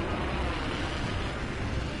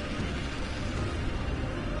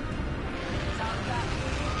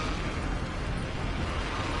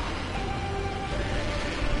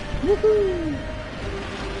 Woohoo!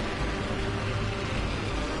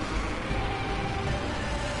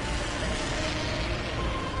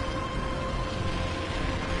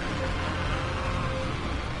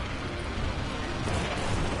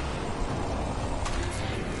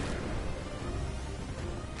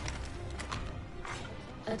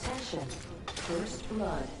 Attention. First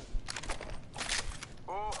blood.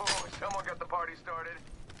 Oh, someone got the party started.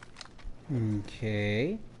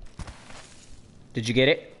 Okay. Did you get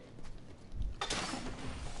it?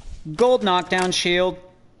 Gold knockdown shield.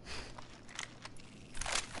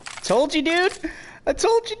 Told you, dude. I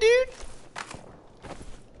told you, dude.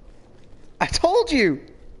 I told you.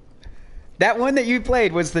 That one that you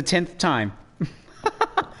played was the 10th time.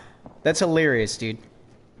 That's hilarious, dude.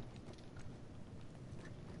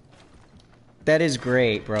 That is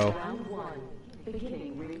great, bro. Round 1.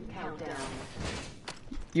 Beginning ring countdown.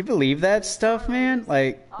 You believe that stuff, man?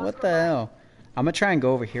 Like, what the hell? I'm gonna try and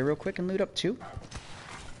go over here real quick and loot up too.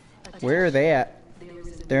 Where are they at?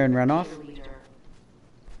 They're in runoff.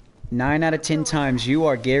 9 out of 10 times you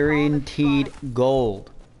are guaranteed gold.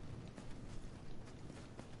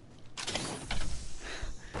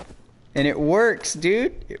 And it works,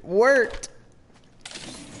 dude. It worked.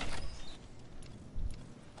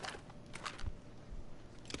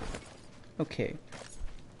 Okay.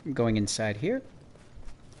 I'm going inside here.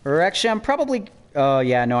 Or actually, I'm probably...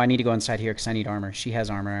 yeah, no, I need to go inside here because I need armor. She has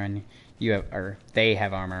armor and you have... Or they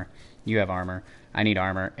have armor. You have armor. I need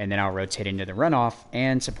armor. And then I'll rotate into the runoff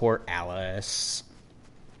and support Alice.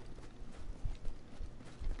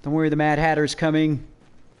 Don't worry, the Mad Hatter's coming.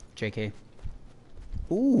 JK.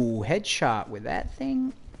 Ooh, headshot with that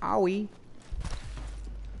thing. Owie.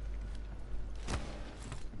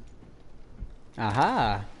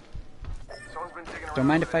 Aha. Don't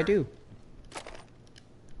mind if I do.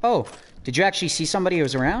 Oh, did you actually see somebody who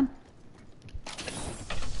was around?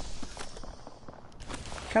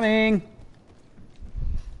 Coming.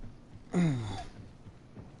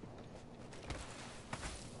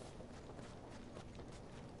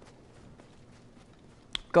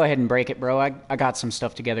 Go ahead and break it, bro. I got some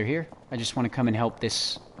stuff together here. I just want to come and help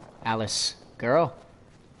this Alice girl.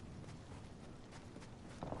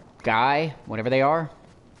 Guy, whatever they are.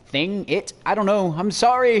 Thing, it, I don't know. I'm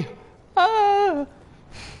sorry. Ah.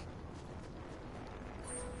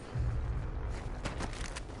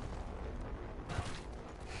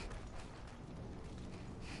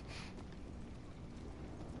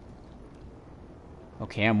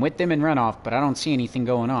 Okay, I'm with them in runoff, but I don't see anything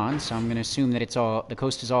going on, so I'm gonna assume that it's all the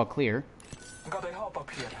coast is all clear. Got a hop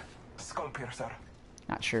up here. Skull piercer.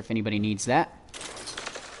 Not sure if anybody needs that.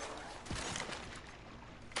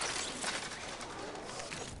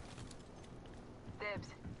 Dibs.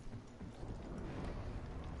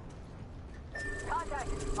 Contact.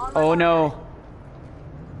 On my Oh mark. no.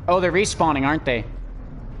 Oh, they're respawning, aren't they?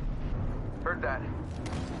 Heard that.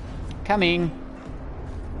 Coming.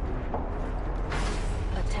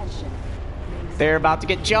 Attention. They're about to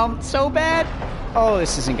get jumped so bad. Oh,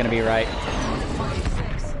 this isn't gonna be right.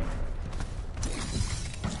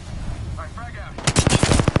 Alright, frag out.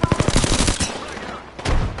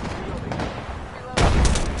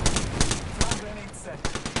 Grenade set.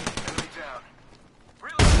 Enemy down.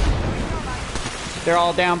 Reload. They're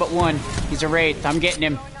all down but one. He's a wraith. I'm getting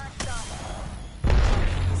him.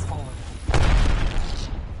 He's fallen.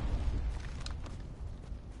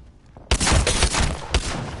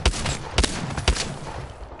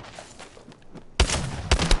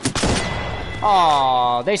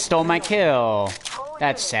 Aw, they stole my kill.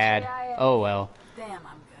 That's sad. Oh well. Damn, I'm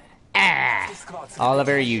good. Ah!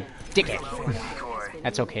 Oliver, you dickhead.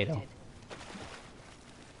 That's okay though.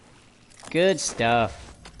 Good stuff.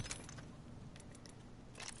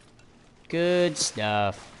 Good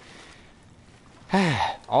stuff.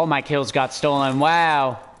 All my kills got stolen.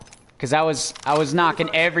 Wow. Cause I was knocking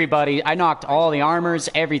everybody. I knocked all the armors,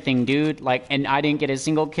 everything, dude. Like, and I didn't get a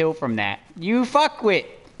single kill from that. You fuckwit.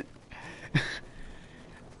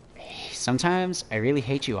 Sometimes I really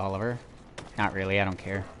hate you, Oliver. Not really, I don't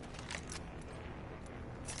care.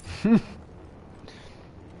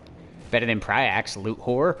 Better than Pryax, loot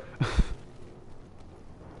whore.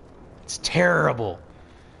 It's terrible.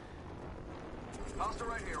 Hostile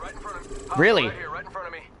right here, right in front of me. Really? Right here, right in front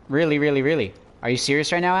of me. Really, really, really. Are you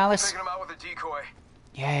serious right now, Alice? Taking him out with a decoy.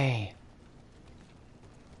 Yay.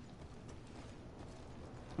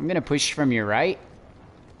 I'm gonna push from your right.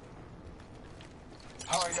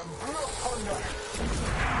 I am Blue Thunder.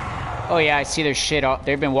 Oh yeah, I see their shit.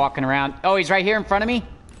 They've been walking around. Oh, he's right here in front of me.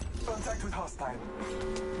 Contact with hostile.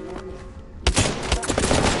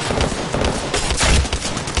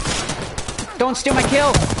 Don't steal my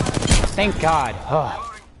kill. Thank God.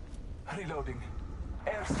 Oh. Reloading.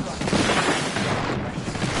 Airstrike.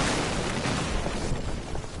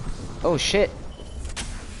 Oh shit.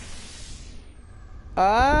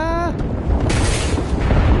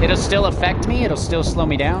 It'll still affect me. It'll still slow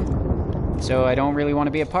me down. So I don't really want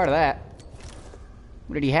to be a part of that.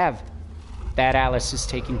 What did he have? That Alice is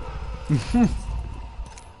taking.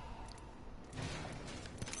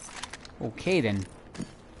 Okay then.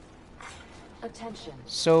 Attention.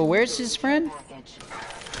 So where's his friend? Package.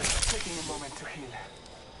 Taking a moment to heal.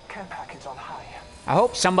 Care package on high. I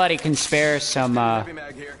hope somebody can spare some, Heavy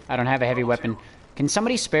mag here. I don't have a heavy weapon. Can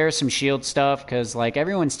somebody spare some shield stuff? Because, like,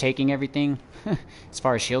 everyone's taking everything as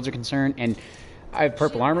far as shields are concerned. And I have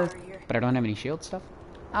purple armor, but I don't have any shield stuff.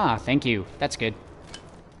 Ah, thank you. That's good.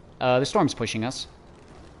 The storm's pushing us.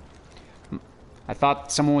 I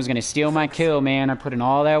thought someone was going to steal my kill, man. I put in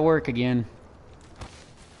all that work again.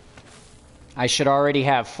 I should already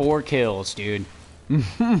have 4 kills, dude.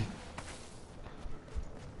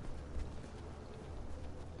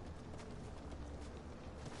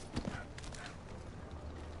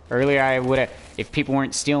 Earlier, I would have, if people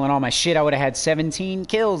weren't stealing all my shit, I would have had 17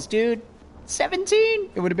 kills, dude. 17!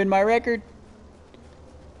 It would have been my record.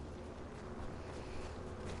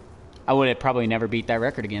 I would have probably never beat that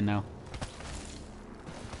record again, though.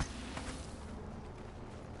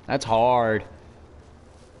 That's hard.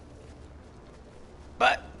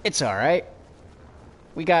 But it's alright.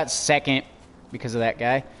 We got second because of that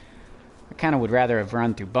guy. I kind of would rather have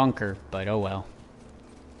run through bunker, but oh well.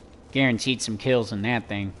 Guaranteed some kills in that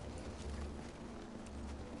thing.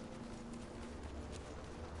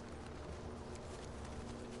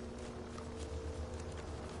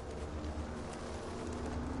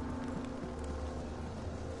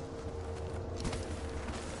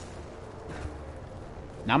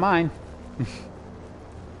 Not mine.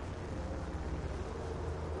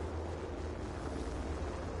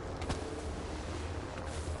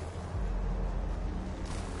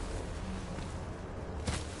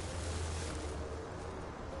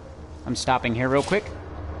 I'm stopping here real quick.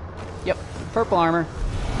 Yep, purple armor.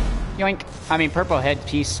 Yoink. I mean, purple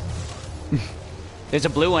headpiece. There's a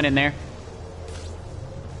blue one in there.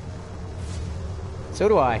 So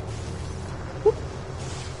do I. Whoop.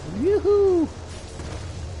 Yoo-hoo!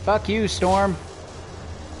 Fuck you, Storm.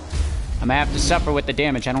 I'm gonna have to suffer with the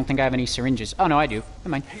damage. I don't think I have any syringes. Oh, no, I do. Never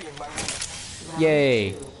mind.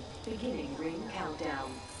 Yay. Beginning ring countdown.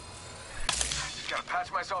 Just gotta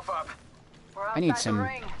patch myself up. We're I need outside some the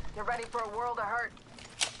ring. Get ready for a world of hurt.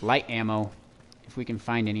 light ammo, if we can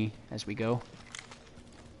find any as we go.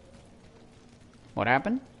 What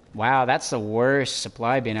happened? Wow, that's the worst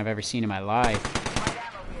supply bin I've ever seen in my life.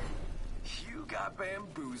 You got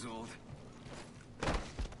bamboozled.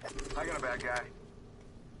 I got a bad guy.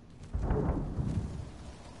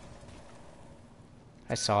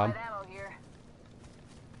 I saw him.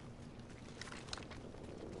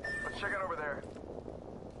 Let's check out over there.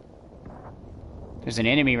 There's an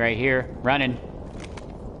enemy right here, running.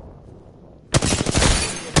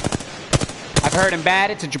 I've hurt him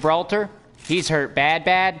bad. It's a Gibraltar. He's hurt bad,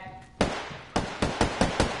 bad.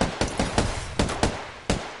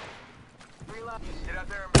 Get out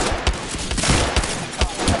there.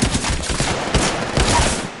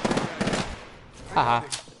 Haha.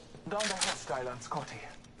 Down the hostile on Scotty.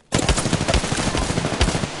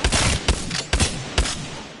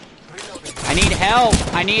 I need help.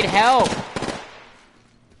 I need help.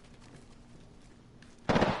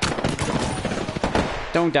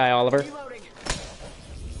 Don't die, Oliver.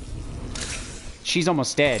 She's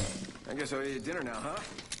almost dead. I guess I'll eat dinner now, huh?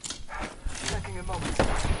 Checking a moment.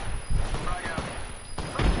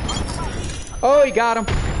 Oh, he got him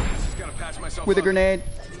Just gotta patch myself with a up. grenade.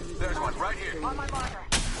 There's one right here. On my marker.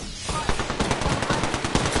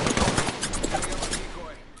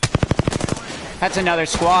 That's another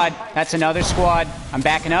squad. That's another squad. I'm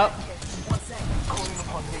backing up.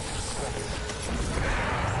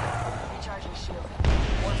 Recharging shield.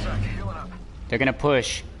 1 sec, healing up. They're gonna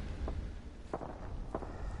push.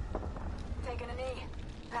 Taking a knee.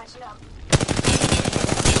 Patching up.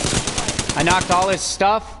 I knocked all his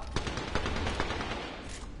stuff.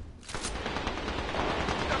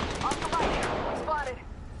 Off the bike. Spotted.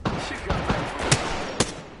 She got that.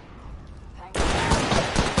 Thank you.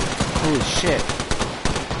 Holy shit.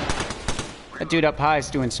 That dude up high is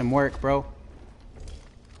doing some work, bro.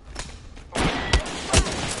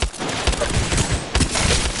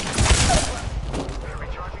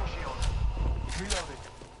 Recharging shield. Reloading.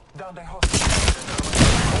 Down the hostile.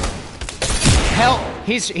 Help!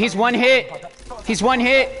 He's one hit. He's one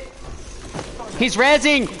hit. He's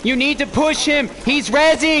rezzing. You need to push him. He's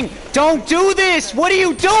rezzing. Don't do this. What are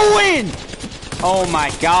you doing? Oh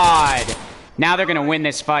my god. Now they're gonna win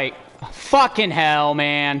this fight. Fucking hell,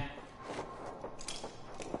 man.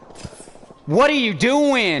 What are you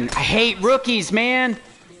doing? I hate rookies, man. New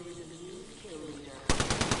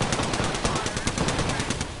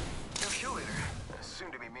kill leader.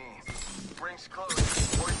 Soon to be me. Rings close.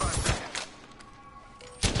 45 seconds.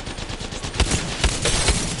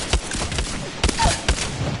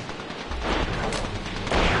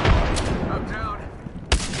 I'm down.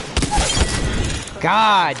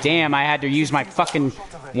 God damn, I had to use my fucking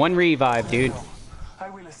one revive, dude. I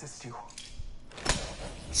will assist you.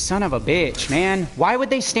 Son of a bitch, man. Why would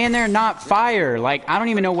they stand there and not fire? Like, I don't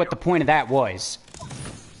even know what the point of that was.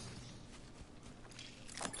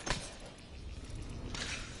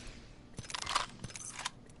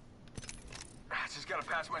 Just gotta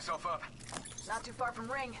patch myself up. Not too far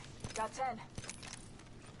from ring. Got 10.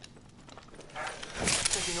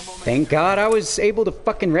 Thank God I was able to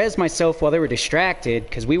fucking res myself while they were distracted,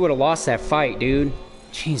 because we would have lost that fight, dude.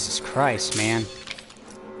 Jesus Christ, man.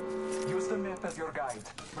 Use the map as your guide.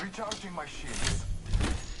 Recharging my shields.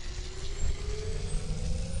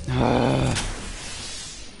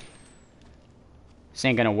 This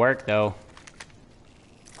ain't gonna work, though.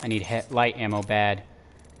 I need light ammo bad.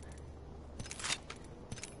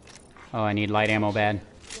 Oh, I need light ammo bad.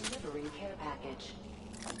 Delivering care package.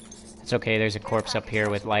 It's okay, there's a corpse up here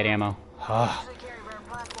with light ammo. Oh. Usually carry rare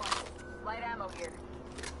platforms. Light ammo here.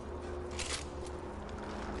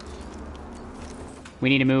 We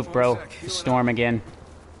need to move, bro. The storm again.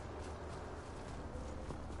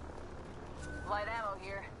 Light ammo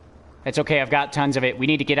here. It's okay, I've got tons of it. We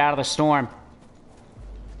need to get out of the storm.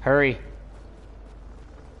 Hurry.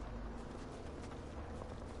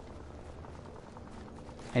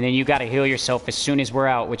 And then you gotta heal yourself as soon as we're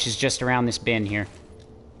out, which is just around this bin here.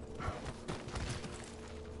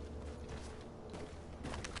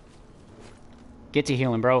 Get to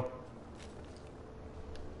healing, bro.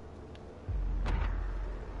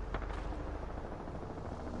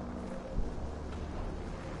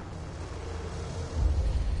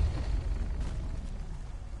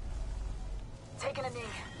 Taking a knee.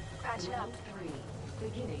 Patching up. Round 3.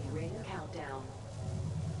 Beginning ring countdown.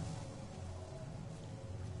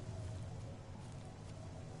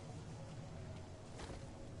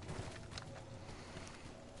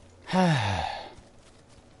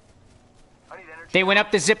 They went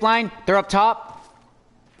up the zip line. They're up top.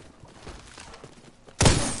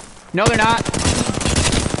 No, they're not.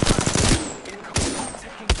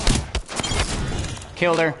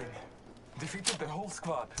 Killed her. Defeated the whole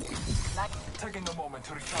squad. Taking a moment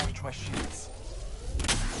to recharge my shields.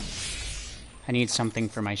 I need something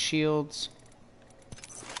for my shields.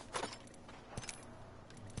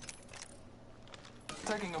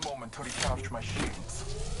 Taking a moment to recharge my shields.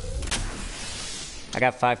 I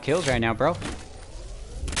got 5 kills right now, bro.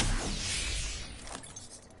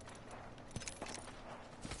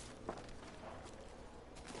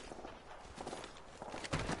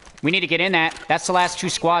 We need to get in that. That's the last 2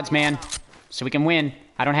 squads, man. So we can win.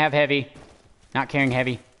 I don't have heavy. Not carrying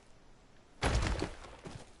heavy.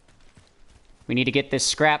 We need to get this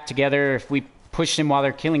scrap together. If we push them while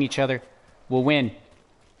they're killing each other, we'll win.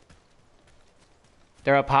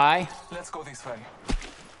 They're up high. Let's go this way.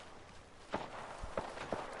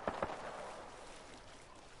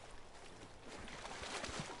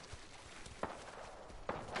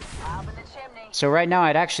 Up in the chimney. So right now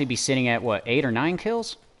I'd actually be sitting at, what, 8 or 9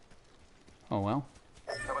 kills? Oh, well.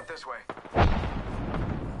 How about this way?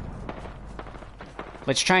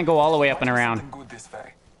 Let's try and go all the way up and around. Something good this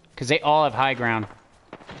way. Because they all have high ground.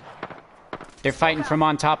 They're fighting from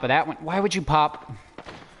on top of that one. Why would you pop?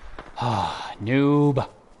 Ah, noob.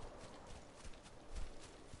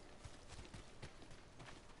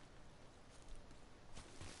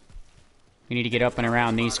 We need to get up and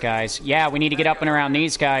around these guys. Yeah, we need to get up and around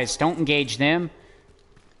these guys. Don't engage them.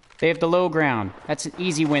 They have the low ground. That's an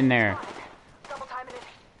easy win there. Double timing it.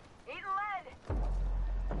 Eating lead.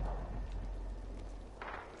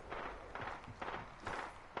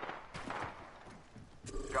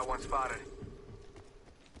 Got one spotted.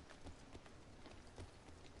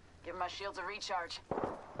 Give my shields a recharge.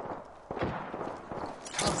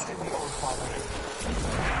 Trust in the old father.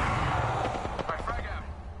 Alright, frag out.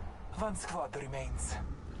 One squad remains.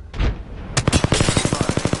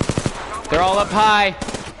 They're all up high,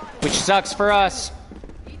 which sucks for us.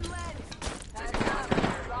 Eating lead.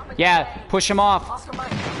 Yeah, push them off. Oscar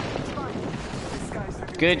Mike. It's fine. These guys are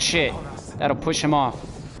Good shit. That'll push them off.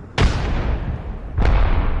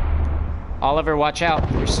 Oliver, watch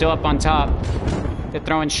out. You're still up on top. They're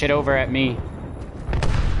throwing shit over at me.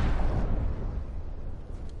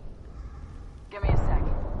 Give me a sec.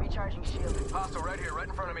 Recharging shield. Hostile right here, right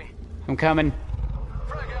in front of me. I'm coming.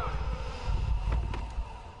 Frag out.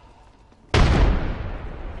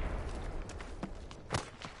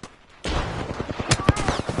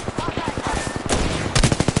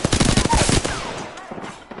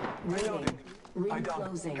 Reloading. Ring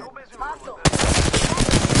closing. Hostile.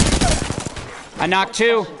 I knocked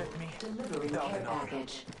 2. Delivering care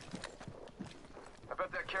package. I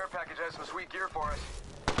bet that care package has some sweet gear for us.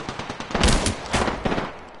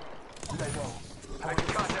 Let go. Making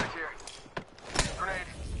contact here. Grenade.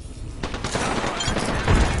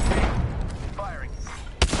 Firing.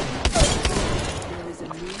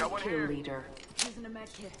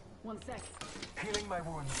 kit. One sec. Healing my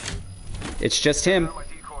wounds. It's just him. My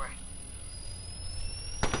decoy.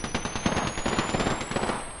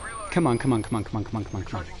 Come on, come on, come on, come on, come on, come on,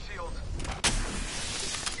 come on. Charging shields.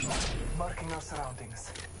 Marking our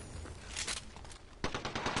surroundings.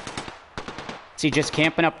 Is he just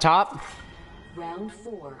camping up top? Round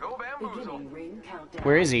 4. Go bamboozle. Beginning ring countdown.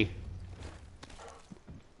 Where is he?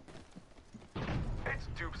 It's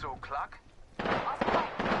dupes o'clock. Hostile flank.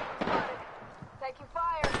 Spotted. Taking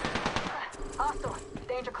fire. Hostile.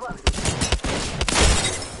 Danger close.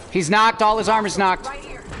 He's knocked. All his armor's knocked. Right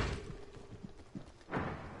here.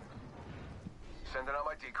 Sending out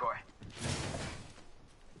my decoy.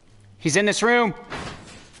 He's in this room.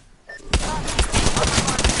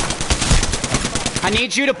 I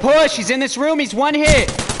need you to push. He's in this room. He's one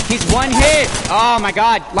hit. He's one hit. Oh my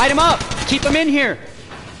God. Light him up. Keep him in here.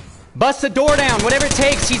 Bust the door down. Whatever it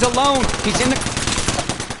takes. He's alone. He's in the...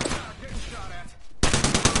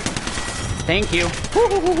 Thank you.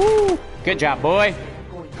 Woo-hoo-hoo-hoo. Good job, boy.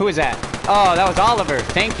 Who is that? Oh, that was Oliver.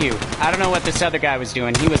 Thank you. I don't know what this other guy was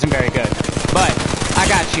doing. He wasn't very good. But I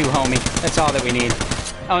got you, homie. That's all that we need.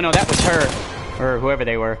 Oh no, that was her. Or whoever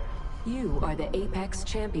they were. You are the Apex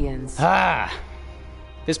champions. Ah.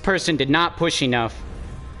 This person did not push enough.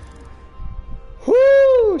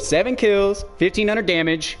 Woo! 7 kills, 1,500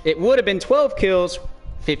 damage. It would have been 12 kills,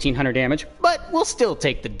 1,500 damage, but we'll still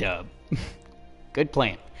take the dub. Good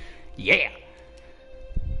plan. Yeah.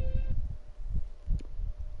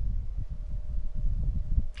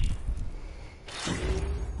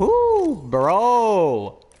 Woo,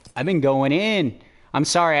 bro. I've been going in. I'm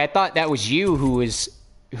sorry, I thought that was you who was...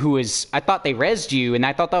 I thought they rezzed you, and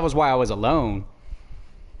I thought that was why I was alone.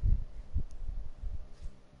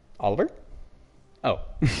 Oliver? Oh.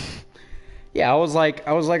 Yeah, I was like,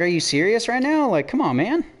 are you serious right now? Like, come on,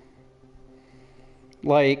 man.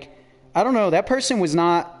 Like, I don't know, that person was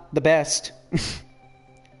not the best.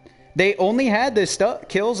 They only had the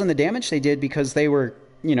kills and the damage they did because they were,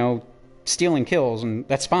 you know, stealing kills, and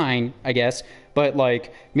that's fine, I guess. But,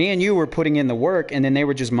 like, me and you were putting in the work, and then they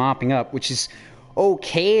were just mopping up, which is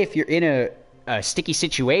okay if you're in a sticky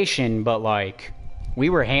situation, but, like,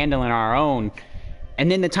 we were handling our own. And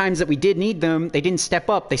then the times that we did need them, they didn't step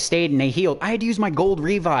up. They stayed and they healed. I had to use my gold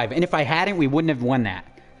revive. And if I hadn't, we wouldn't have won that.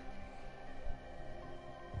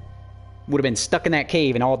 Would have been stuck in that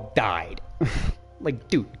cave and all died. Like,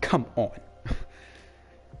 dude, come on.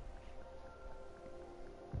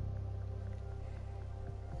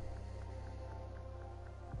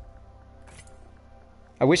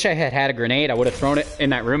 I wish I had a grenade. I would have thrown it in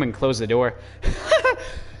that room and closed the door.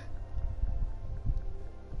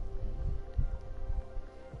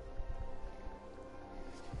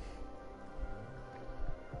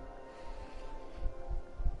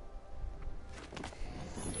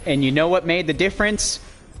 And you know what made the difference?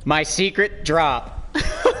 My secret drop.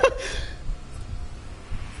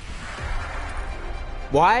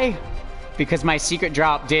 Why? Because my secret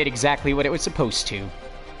drop did exactly what it was supposed to.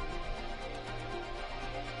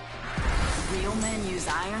 Real men use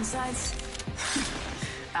iron sights?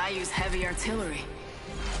 I use heavy artillery.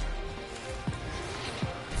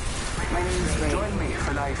 My name's Ray. Join me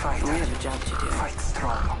for I fight. We have a job to do. Fight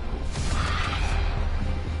strong.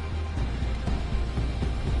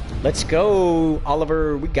 Let's go,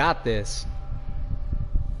 Oliver. We got this.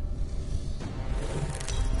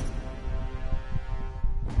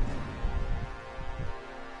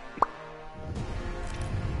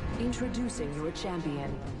 Introducing your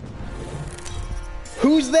champion.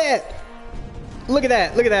 Who's that? Look at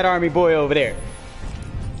that. Look at that army boy over there.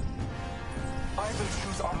 I will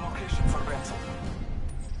choose our location for ransom.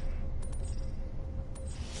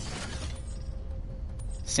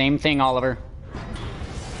 Same thing, Oliver.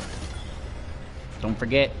 Don't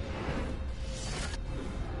forget.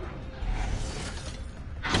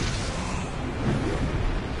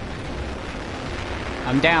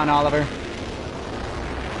 I'm down, Oliver.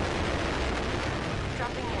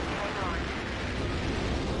 Dropping in. Hang on.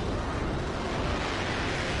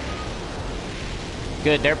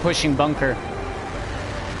 Good, they're pushing bunker.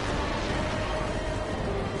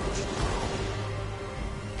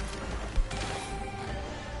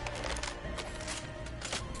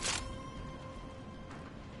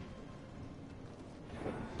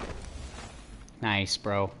 Nice,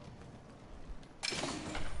 bro.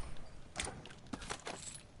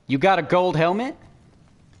 You got a gold helmet?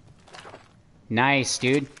 Nice,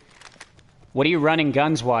 dude. What are you running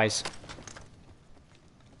guns-wise?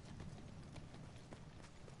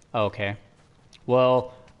 Okay.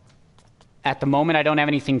 Well, at the moment I don't have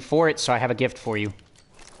anything for it, so I have a gift for you.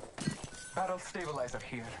 Barrel stabilizer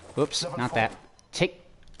here. Whoops, Level not 4. that. Take...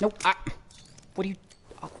 Nope. Ah. What are you...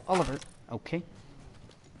 Oliver. Okay.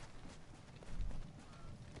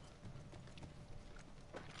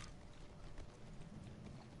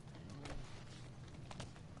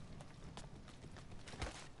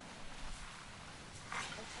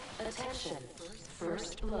 Attention.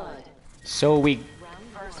 First blood. So we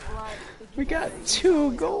First blood. got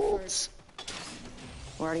 2 golds.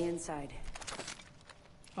 We're already inside.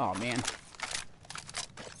 Oh man.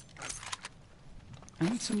 I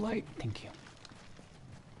need some light. Thank you.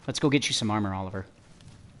 Let's go get you some armor, Oliver.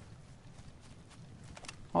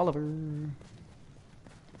 Oliver.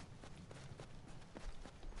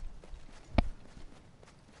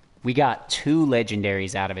 We got 2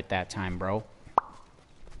 legendaries out of it that time, bro.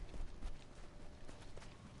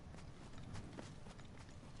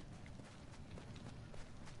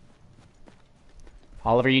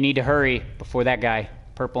 Oliver, you need to hurry before that guy.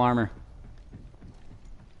 Purple armor.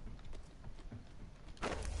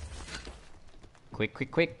 Quick,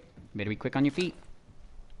 quick, quick. Better be quick on your feet.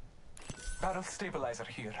 Barrel stabilizer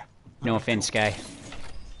here. No offense, guy.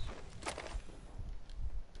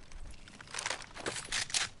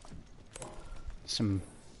 Some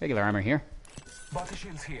regular armor here. Body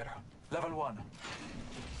shields here. Level 1.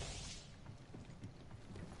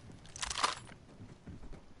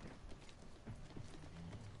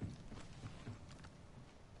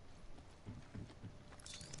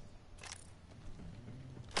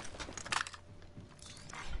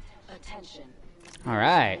 Attention. All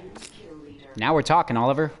right. Now we're talking,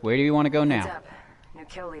 Oliver. Where do you want to go Heads now? up. New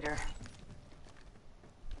kill leader.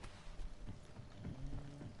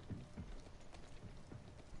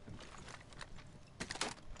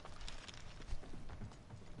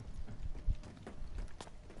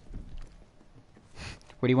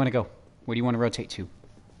 Where do you want to go? Where do you want to rotate to?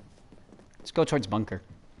 Let's go towards bunker.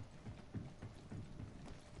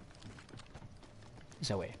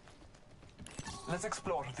 This way. Let's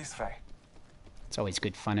explore this way. It's always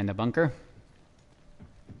good fun in the bunker.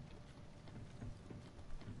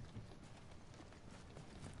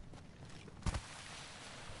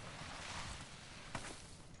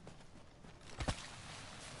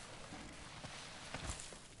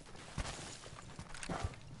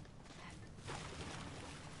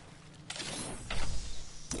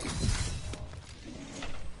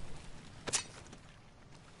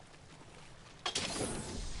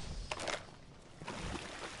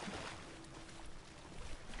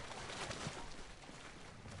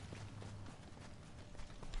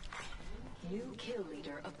 New kill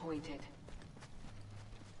leader appointed.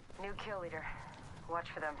 New kill leader. Watch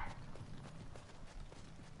for them.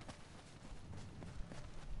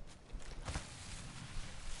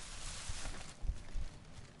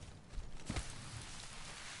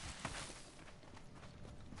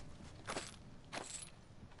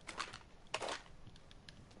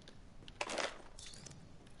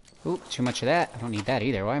 Ooh, too much of that. I don't need that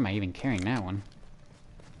either. Why am I even carrying that one?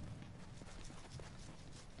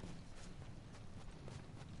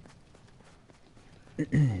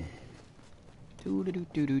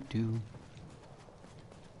 Do.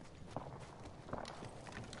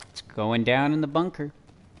 It's going down in the bunker.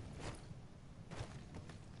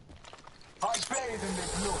 I bathe in the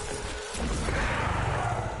blue.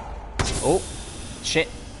 Oh, shit.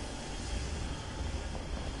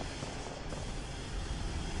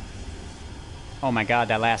 Oh my god,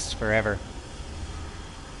 that lasts forever.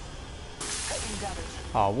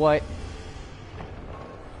 Oh, what?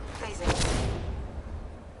 Phasing.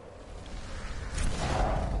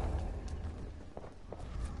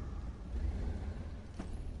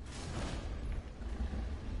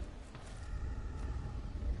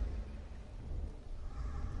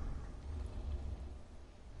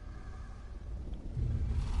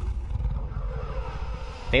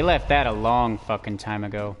 They left that a long fucking time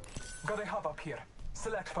ago. Got a hub up here.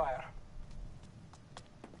 Select fire.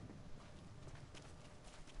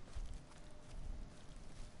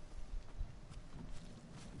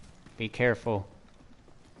 Be careful.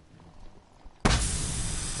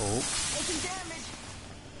 Oh. Taking damage.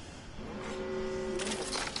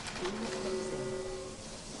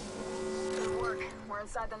 Good work. We're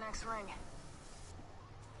inside the next ring.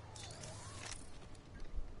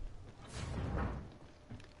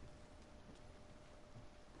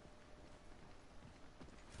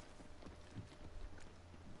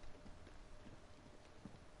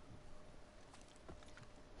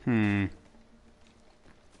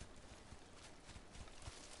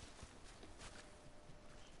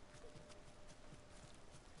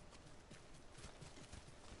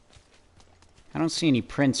 I don't see any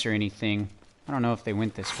prints or anything. I don't know if they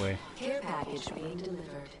went this way. Care package being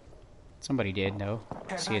delivered. Somebody did, though.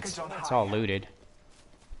 See, it's all looted.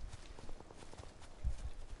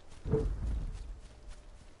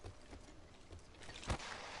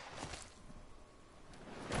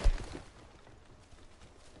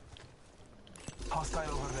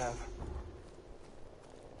 Hostile over there.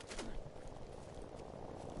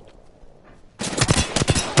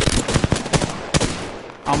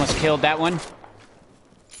 Almost killed that one.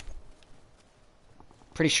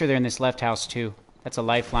 Pretty sure they're in this left house too. That's a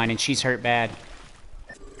lifeline, and she's hurt bad.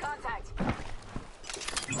 Contact.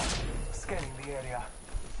 Scanning the area.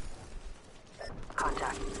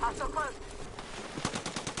 Contact. Hostile close.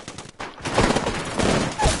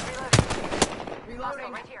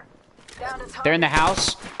 Reloading. Right here. Down to target. They're in the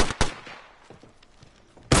house.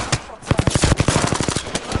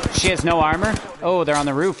 She has no armor. Oh, they're on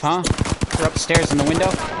the roof, huh? They're upstairs in the window.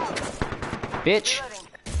 Bitch.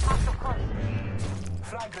 Hostile close.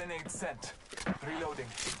 Frag grenade sent. Reloading.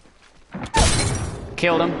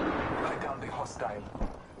 Killed him. I down the hostile.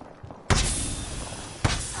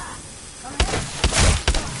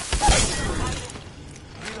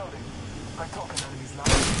 Reloading. I talk an enemy's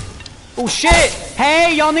line. Oh shit!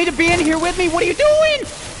 Hey, y'all need to be in here with me. What are you doing?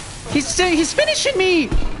 He's finishing me.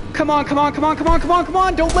 Come on, come on, come on, come on, come on, come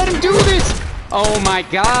on. Don't let him do this. Oh my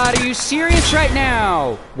god, are you serious right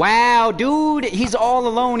now? Wow, dude, he's all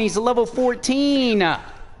alone. He's a level 14.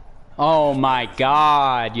 Oh my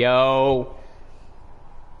god, yo.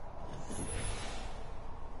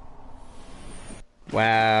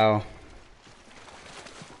 Wow.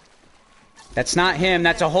 That's not him.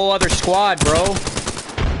 That's a whole other squad, bro.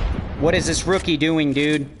 What is this rookie doing,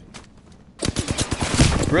 dude?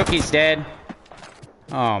 Rookie's dead.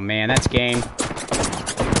 Oh, man, that's game.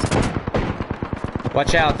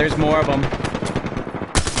 Watch out, there's more of them.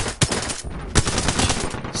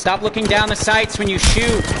 Stop looking down the sights when you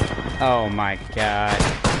shoot. Oh, my God.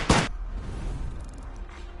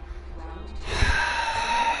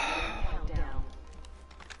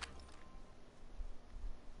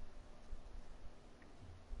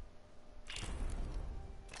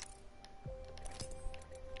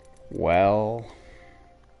 Well,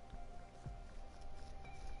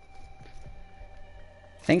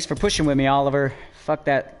 thanks for pushing with me, Oliver. Fuck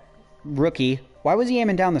that rookie. Why was he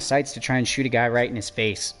aiming down the sights to try and shoot a guy right in his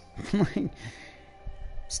face?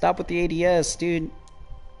 Stop with the ADS, dude.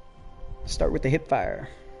 Start with the hip fire.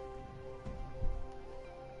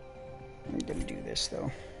 I'm gonna do this,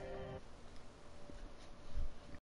 though.